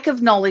lack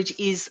of knowledge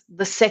is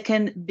the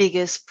second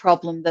biggest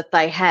problem that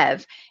they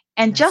have.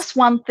 And just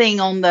one thing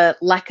on the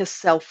lack of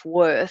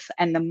self-worth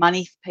and the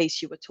money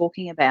piece you were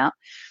talking about,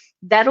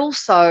 that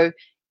also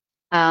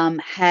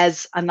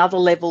has another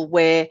level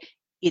where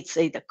it's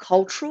either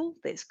cultural,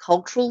 there's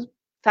cultural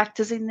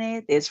factors in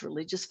there, there's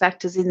religious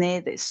factors in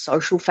there, there's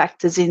social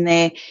factors in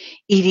there.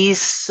 It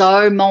is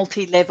so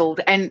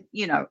multi-leveled. And,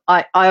 you know,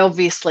 I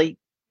obviously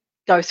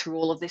go through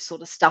all of this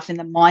sort of stuff in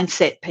the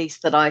mindset piece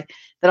that I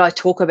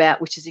talk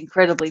about, which is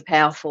incredibly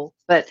powerful.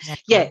 But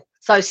yeah,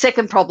 so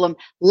second problem,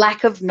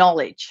 lack of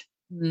knowledge.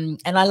 And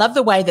I love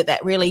the way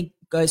that really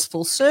goes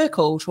full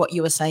circle to what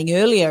you were saying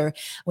earlier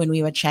when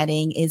we were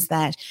chatting, is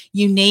that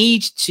you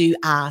need to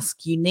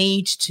ask, you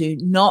need to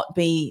not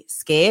be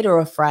scared or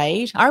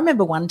afraid. I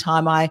remember one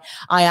time I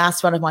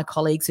asked one of my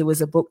colleagues who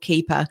was a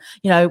bookkeeper,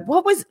 you know,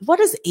 what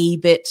does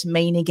EBIT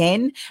mean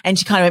again? And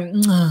she kind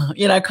of,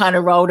 you know, kind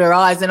of rolled her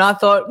eyes. And I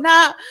thought,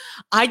 nah,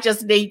 I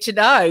just need to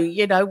know,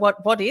 you know,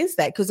 what is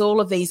that? Because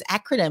all of these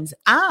acronyms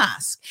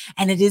ask.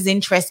 And it is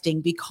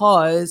interesting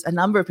because a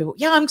number of people,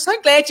 yeah, I'm so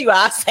glad you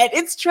asked that.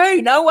 It's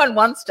true. No one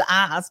wants to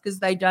ask because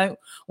they don't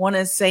want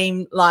to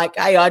seem like,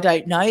 hey, I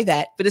don't know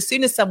that. But as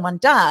soon as someone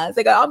does,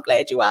 they go, I'm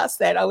glad you asked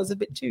that. I was a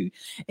bit too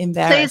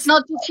embarrassed. So it's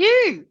not just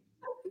you.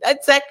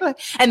 Exactly.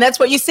 And that's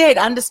what you said.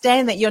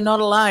 Understand that you're not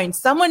alone.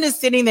 Someone is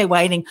sitting there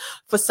waiting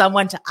for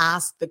someone to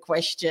ask the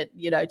question,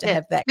 you know, to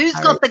have that. Who's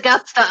got the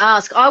guts to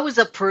ask? I was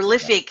a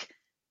prolific,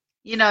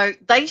 you know,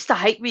 they used to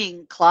hate me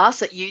in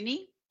class at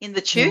uni in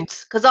the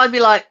tutes because I'd be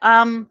like,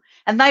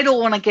 and they'd all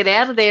want to get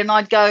out of there, and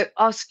I'd go,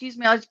 oh, excuse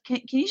me,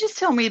 can you just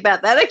tell me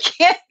about that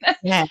again?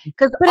 Yeah.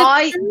 Because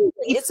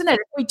isn't it? If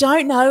we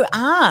don't know,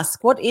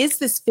 ask, what is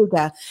this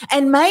figure?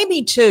 And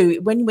maybe too,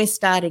 when we're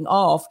starting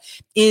off,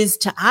 is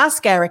to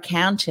ask our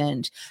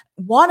accountant,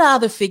 what are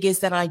the figures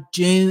that I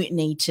do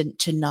need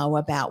to know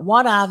about?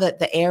 What are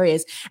the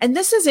areas? And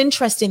this is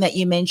interesting that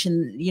you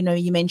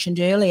mentioned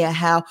earlier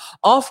how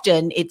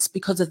often it's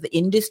because of the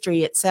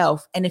industry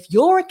itself. And if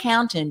your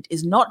accountant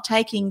is not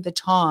taking the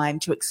time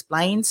to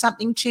explain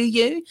something to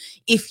you,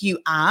 if you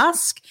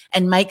ask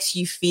and makes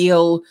you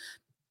feel,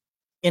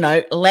 you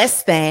know,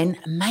 less than,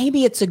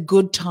 maybe it's a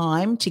good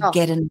time to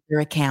get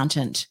another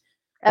accountant.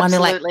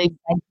 Absolutely.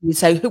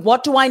 So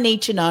what do I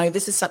need to know?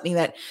 This is something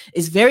that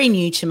is very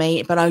new to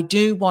me, but I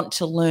do want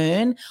to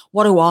learn.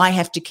 What do I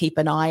have to keep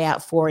an eye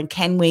out for? And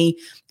can we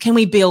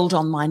build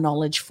on my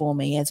knowledge for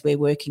me as we're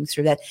working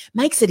through that?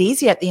 Makes it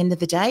easier at the end of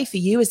the day for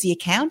you as the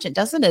accountant,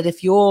 doesn't it?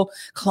 If your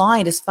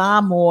client is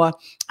far more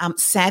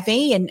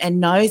savvy and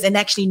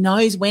actually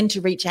knows when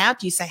to reach out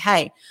to you, say,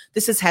 hey,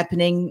 this is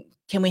happening.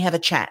 Can we have a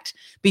chat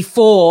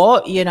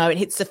before, you know, it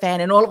hits the fan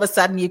and all of a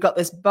sudden you've got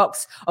this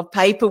box of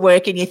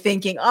paperwork and you're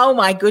thinking, oh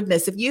my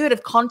goodness, if you had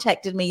have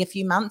contacted me a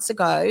few months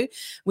ago,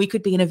 we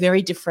could be in a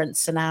very different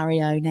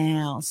scenario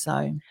now.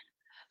 So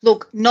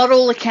look, not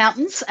all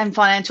accountants and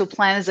financial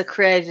planners are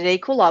created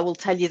equal. I will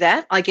tell you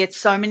that. I get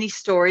so many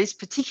stories,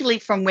 particularly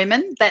from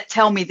women, that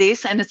tell me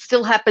this, and it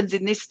still happens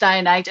in this day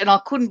and age. And I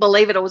couldn't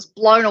believe it. I was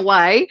blown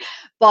away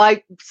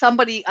by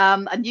somebody,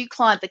 a new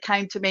client that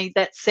came to me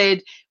that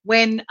said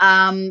when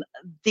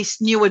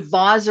this new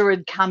advisor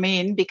had come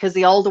in because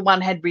the older one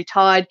had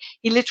retired,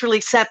 he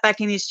literally sat back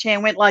in his chair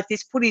and went like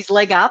this, put his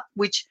leg up,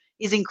 which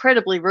is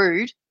incredibly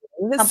rude.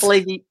 Can't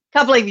believe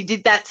he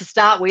did that to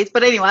start with.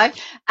 But anyway,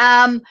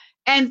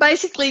 and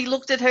basically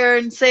looked at her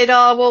and said,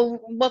 oh,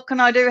 well, what can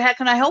I do? How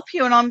can I help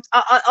you? And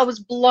I was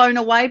blown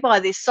away by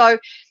this. So,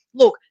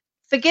 look,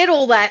 forget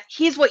all that.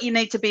 Here's what you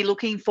need to be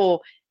looking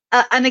for.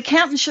 An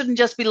accountant shouldn't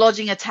just be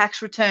lodging a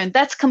tax return.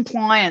 That's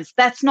compliance.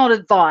 That's not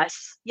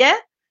advice. Yeah?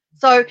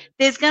 So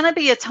there's going to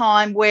be a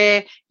time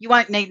where you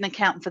won't need an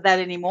accountant for that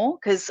anymore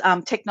because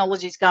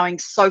technology is going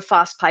so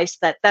fast-paced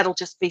that that'll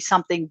just be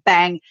something,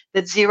 bang,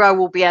 that Xero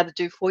will be able to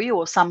do for you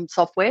or some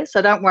software.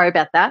 So don't worry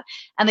about that.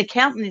 An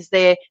accountant is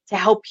there to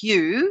help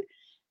you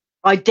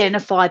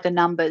identify the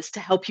numbers, to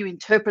help you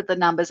interpret the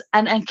numbers.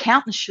 And an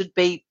accountant should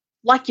be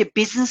like your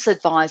business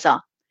advisor,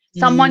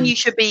 someone they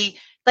should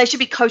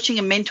be coaching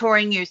and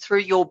mentoring you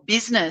through your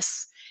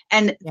business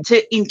and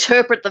to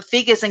interpret the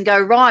figures and go,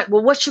 right,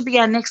 well, what should be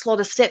our next lot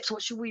of steps?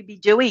 What should we be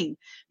doing?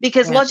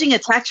 Because lodging a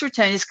tax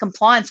return is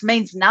compliance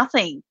means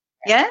nothing.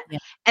 Yeah.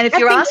 And if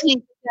you're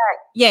asking.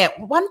 Yeah.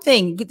 One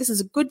thing, this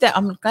is good that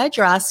I'm glad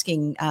you're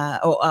asking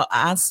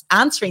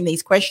answering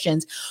these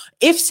questions.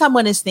 If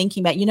someone is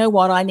thinking about, you know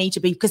what, I need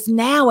to be, because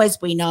now, as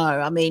we know,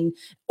 I mean,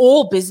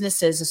 all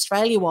businesses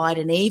Australia-wide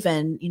and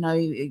even, you know,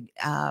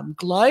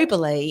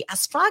 globally are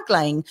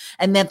struggling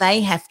and that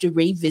they have to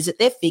revisit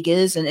their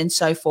figures and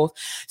so forth.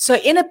 So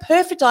in a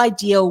perfect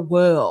ideal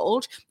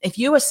world, if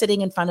you were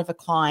sitting in front of a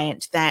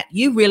client that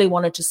you really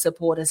wanted to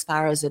support as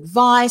far as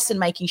advice and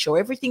making sure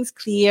everything's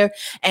clear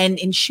and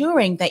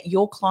ensuring that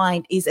your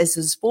client is as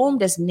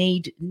informed as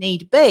need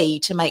be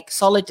to make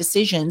solid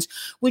decisions,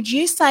 would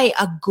you say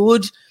a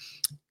good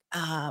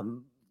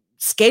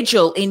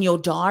schedule in your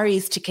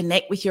diaries to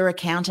connect with your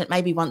accountant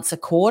maybe once a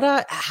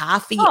quarter,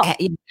 half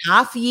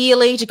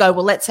yearly, to go,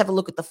 well, let's have a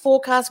look at the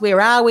forecast.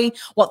 Where are we?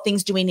 What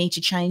things do we need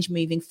to change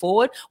moving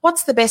forward?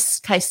 What's the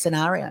best case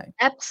scenario?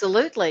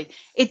 Absolutely.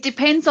 It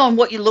depends on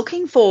what you're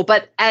looking for,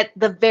 but at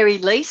the very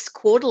least,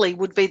 quarterly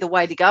would be the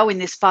way to go in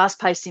this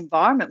fast-paced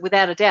environment,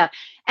 without a doubt.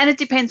 And it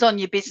depends on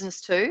your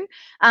business too.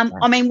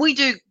 I mean, we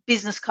do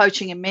business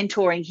coaching and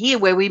mentoring here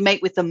where we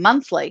meet with them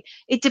monthly.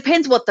 It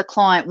depends what the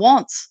client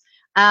wants.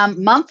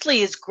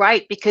 Monthly is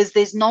great because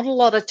there's not a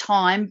lot of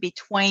time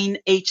between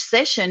each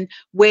session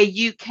where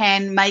you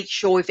can make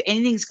sure if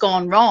anything's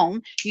gone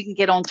wrong, you can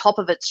get on top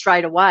of it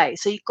straight away.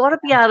 So you've got to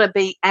be able to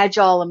be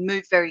agile and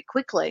move very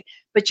quickly,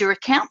 but your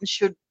accountant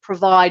should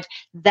provide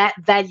that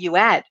value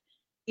add.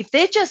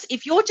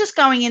 If you're just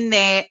going in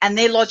there and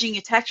they're lodging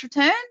your tax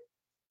return,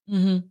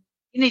 you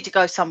need to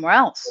go somewhere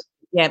else.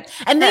 Yeah.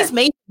 And these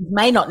meetings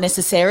may not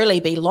necessarily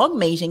be long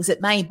meetings. It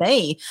may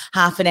be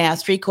half an hour,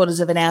 3/4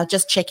 of an hour,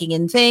 just checking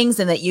in things,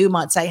 and that you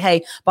might say,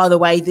 hey, by the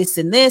way, this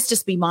and this,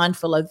 just be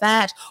mindful of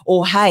that.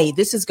 Or, hey,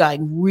 this is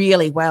going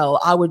really well.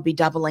 I would be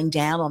doubling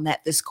down on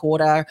that this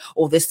quarter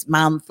or this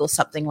month or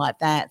something like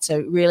that.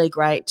 So really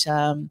great.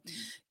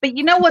 But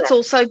you know what's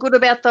also good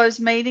about those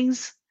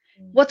meetings?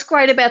 What's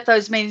great about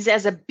those meetings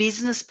as a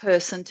business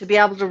person, to be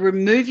able to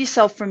remove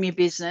yourself from your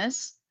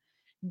business,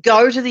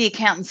 go to the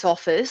accountant's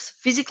office,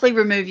 physically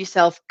remove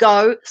yourself,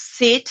 go,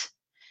 sit,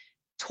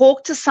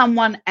 talk to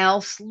someone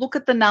else, look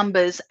at the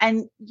numbers,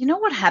 and you know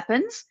what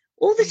happens?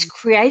 All this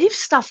creative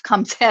stuff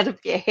comes out of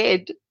your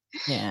head.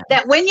 Yeah.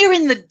 That when you're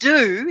in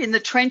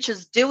the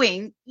trenches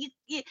doing,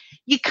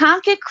 you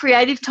can't get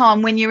creative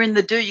time when you're in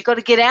the do. You've got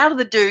to get out of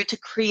the do to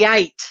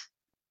create.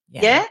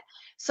 Yeah?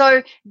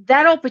 So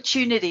that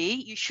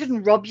opportunity, you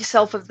shouldn't rob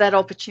yourself of that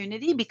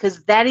opportunity,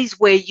 because that is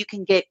where you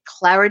can get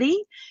clarity.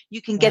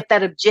 You can get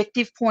that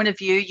objective point of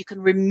view. You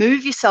can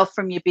remove yourself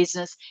from your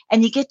business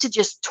and you get to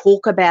just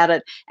talk about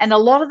it. And a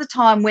lot of the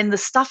time when the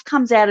stuff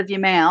comes out of your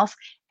mouth,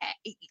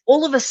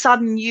 all of a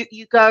sudden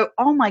you go,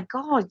 oh my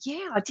God,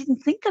 yeah, I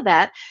didn't think of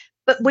that.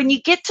 But when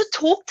you get to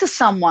talk to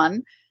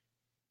someone,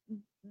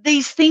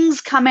 these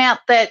things come out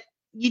that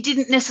you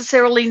didn't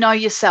necessarily know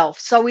yourself.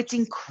 So it's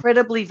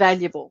incredibly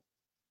valuable.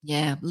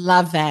 Yeah,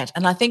 love that.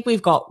 And I think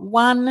we've got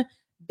one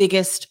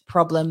biggest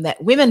problem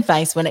that women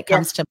face when it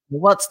comes to money.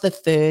 What's the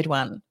third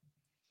one?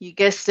 You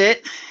guessed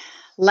it,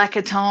 lack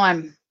of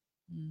time.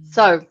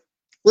 So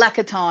lack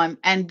of time.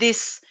 And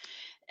this,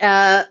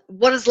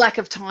 what does lack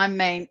of time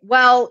mean?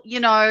 Well, you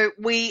know,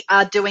 we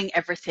are doing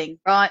everything,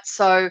 right?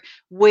 So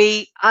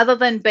we, other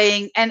than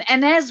being, and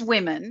as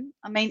women,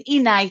 I mean,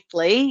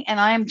 innately, and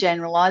I am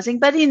generalizing,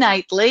 but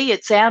innately,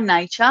 it's our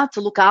nature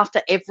to look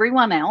after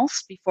everyone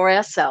else before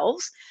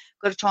ourselves.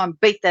 Got to try and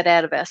beat that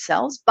out of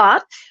ourselves,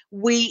 but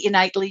we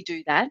innately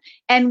do that.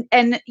 And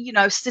you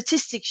know,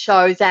 statistics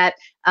show that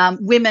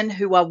women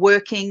who are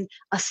working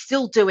are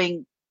still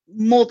doing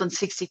more than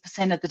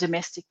 60% of the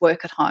domestic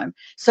work at home.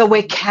 So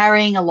we're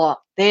carrying a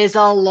lot. There's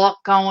a lot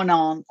going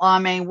on. I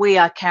mean, we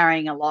are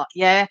carrying a lot,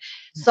 yeah?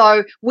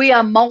 So we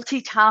are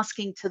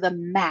multitasking to the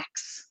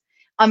max.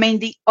 I mean,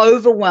 the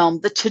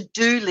overwhelm, the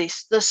to-do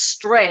list, the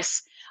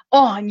stress.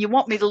 Oh, and you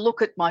want me to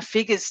look at my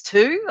figures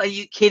too? Are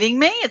you kidding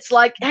me? It's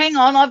like, hang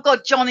on, I've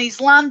got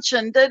Johnny's lunch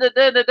and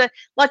da-da-da-da-da.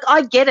 Like,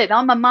 I get it.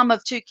 I'm a mum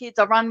of 2 kids.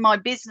 I run my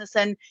business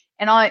and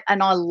I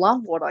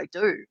love what I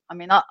do. I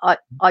mean,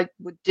 I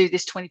would do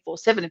this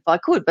 24/7 if I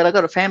could, but I've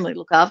got a family to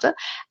look after.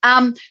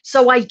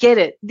 So I get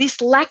it. This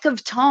lack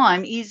of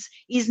time is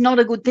not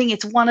a good thing.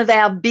 It's one of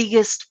our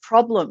biggest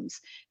problems.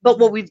 But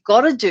what we've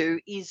got to do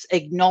is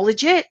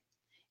acknowledge it,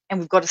 and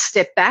we've got to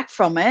step back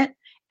from it.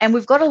 And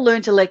we've got to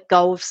learn to let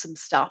go of some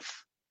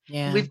stuff.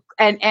 Yeah.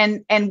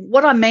 And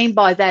what I mean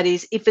by that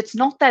is, if it's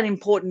not that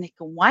important, it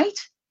can wait.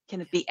 Can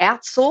it be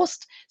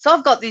outsourced? So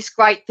I've got this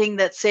great thing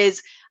that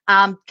says,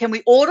 can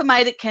we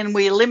automate it? Can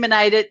we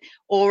eliminate it?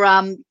 Or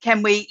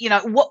can we, you know,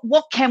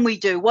 what can we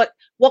do? What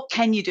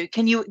can you do?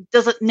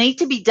 Does it need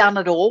to be done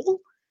at all?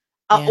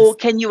 Yes. Or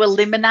can you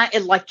eliminate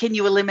it? Like, can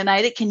you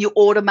eliminate it? Can you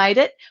automate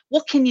it?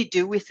 What can you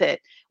do with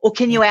it? Or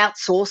can you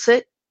outsource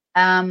it?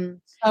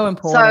 So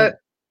important.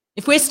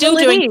 If we're still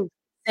doing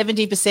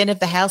 70% of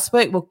the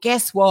housework, well,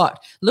 guess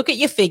what? Look at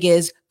your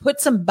figures,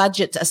 put some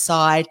budget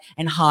aside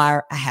and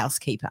hire a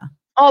housekeeper.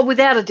 Oh,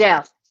 without a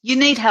doubt. You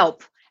need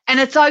help. And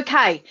it's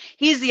okay.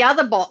 Here's the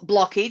other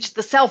blockage.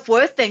 The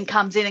self-worth then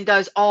comes in and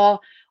goes,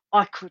 oh,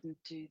 I couldn't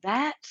do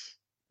that.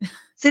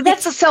 See,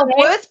 that's the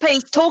self-worth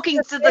piece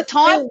talking to the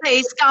time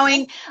piece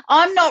going,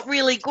 I'm not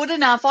really good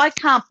enough. I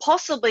can't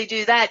possibly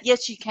do that.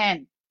 Yes, you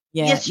can.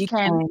 Yeah, yes, you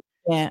can.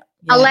 Yeah.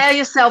 Allow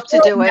yourself to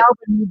do it.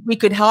 We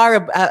could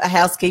hire a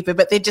housekeeper,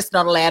 but they're just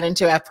not allowed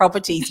into our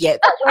properties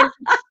yet.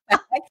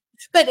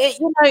 But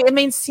you know, I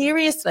mean,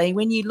 seriously,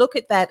 when you look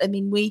at that, I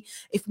mean,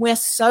 if we're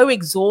so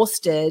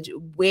exhausted,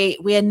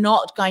 we're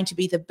not going to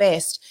be the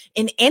best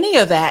in any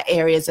of our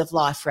areas of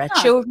life, for our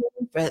children,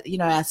 for, you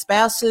know, our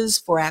spouses,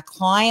 for our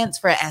clients,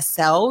 for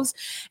ourselves.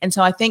 And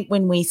so I think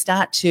when we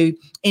start to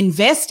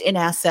invest in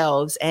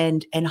ourselves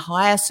and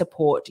hire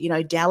support, you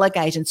know,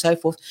 delegate and so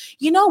forth,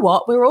 you know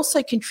what, we're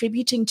also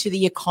contributing to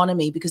the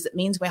economy, because it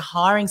means we're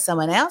hiring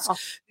someone else.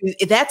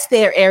 That's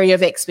their area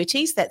of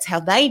expertise. That's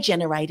how they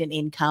generate an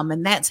income,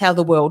 and that's how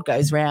the world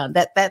goes round.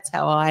 That's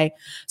how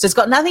so it's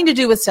got nothing to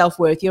do with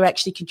self-worth. You're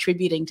actually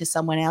contributing to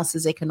someone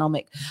else's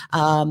economic,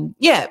 And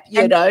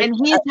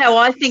here's how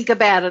I think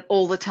about it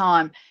all the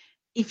time.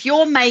 If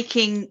you're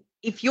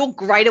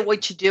great at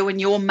what you do and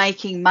you're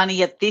making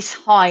money at this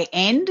high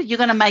end, you're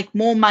going to make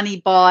more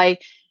money by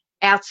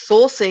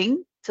outsourcing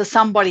to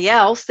somebody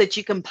else that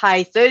you can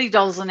pay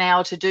 $30 an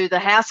hour to do the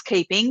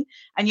housekeeping,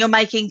 and you're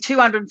making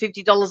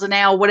 $250 an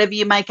hour, whatever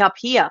you make up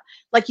here.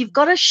 Like, you've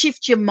got to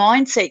shift your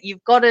mindset.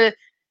 You've got to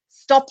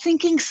stop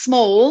thinking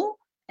small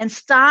and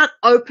start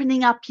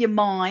opening up your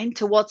mind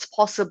to what's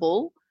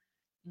possible,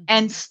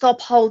 and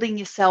stop holding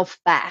yourself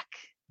back.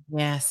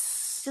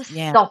 Yes. Just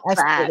yeah, stop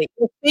absolutely. that.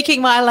 You're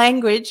speaking my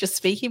language. You're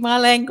speaking my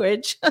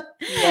language.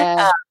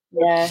 Yeah.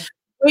 Yeah.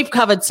 We've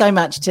covered so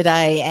much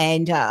today,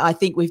 and I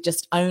think we've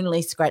just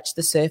only scratched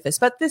the surface.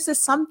 But this is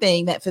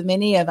something that for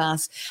many of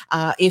us,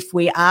 if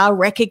we are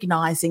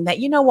recognizing that,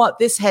 you know what,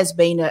 this has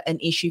been an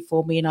issue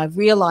for me, and I've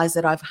realized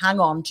that I've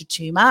hung on to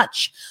too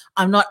much.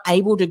 I'm not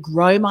able to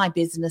grow my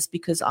business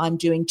because I'm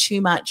doing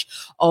too much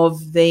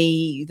of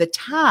the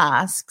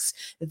tasks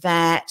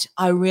that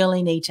I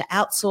really need to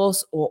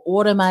outsource or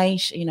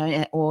automate, you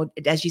know, or,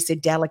 as you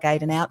said,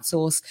 delegate and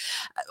outsource.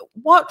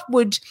 What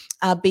would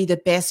be the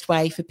best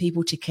way for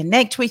people to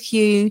connect with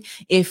you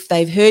if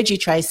they've heard you,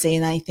 Tracy,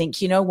 and they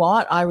think, you know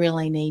what, I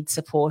really need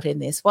support in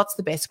this? What's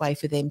the best way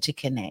for them to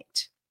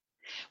connect?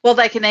 Well,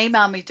 they can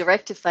email me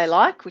direct if they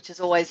like, which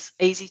is always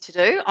easy to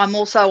do. I'm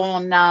also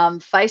on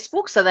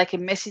Facebook, so they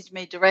can message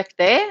me direct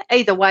there.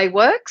 Either way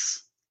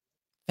works.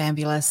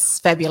 Fabulous,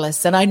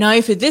 fabulous. And I know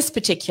for this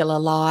particular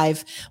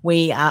live,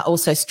 we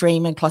also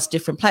stream across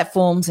different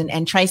platforms,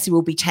 and Tracy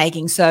will be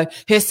tagging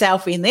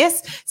herself in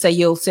this. So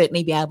you'll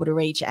certainly be able to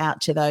reach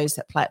out to those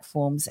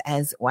platforms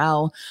as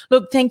well.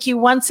 Look, thank you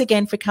once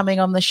again for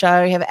coming on the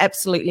show. Have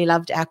absolutely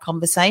loved our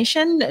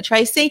conversation,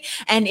 Tracy.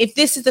 And if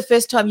this is the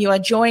first time you are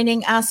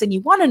joining us and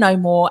you want to know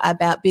more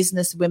about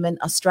Business Women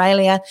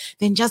Australia,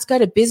 then just go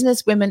to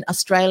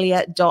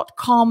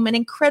businesswomenaustralia.com, an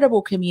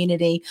incredible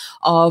community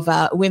of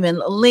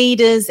women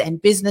leaders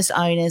and business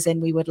owners,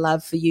 and we would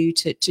love for you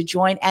to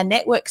join our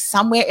network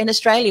somewhere in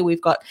Australia.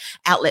 We've got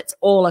outlets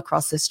all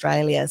across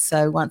Australia.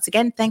 So once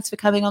again, thanks for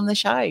coming on the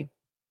show.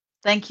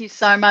 Thank you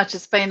so much.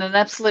 It's been an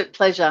absolute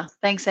pleasure.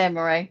 Thanks,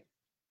 Anne-Marie.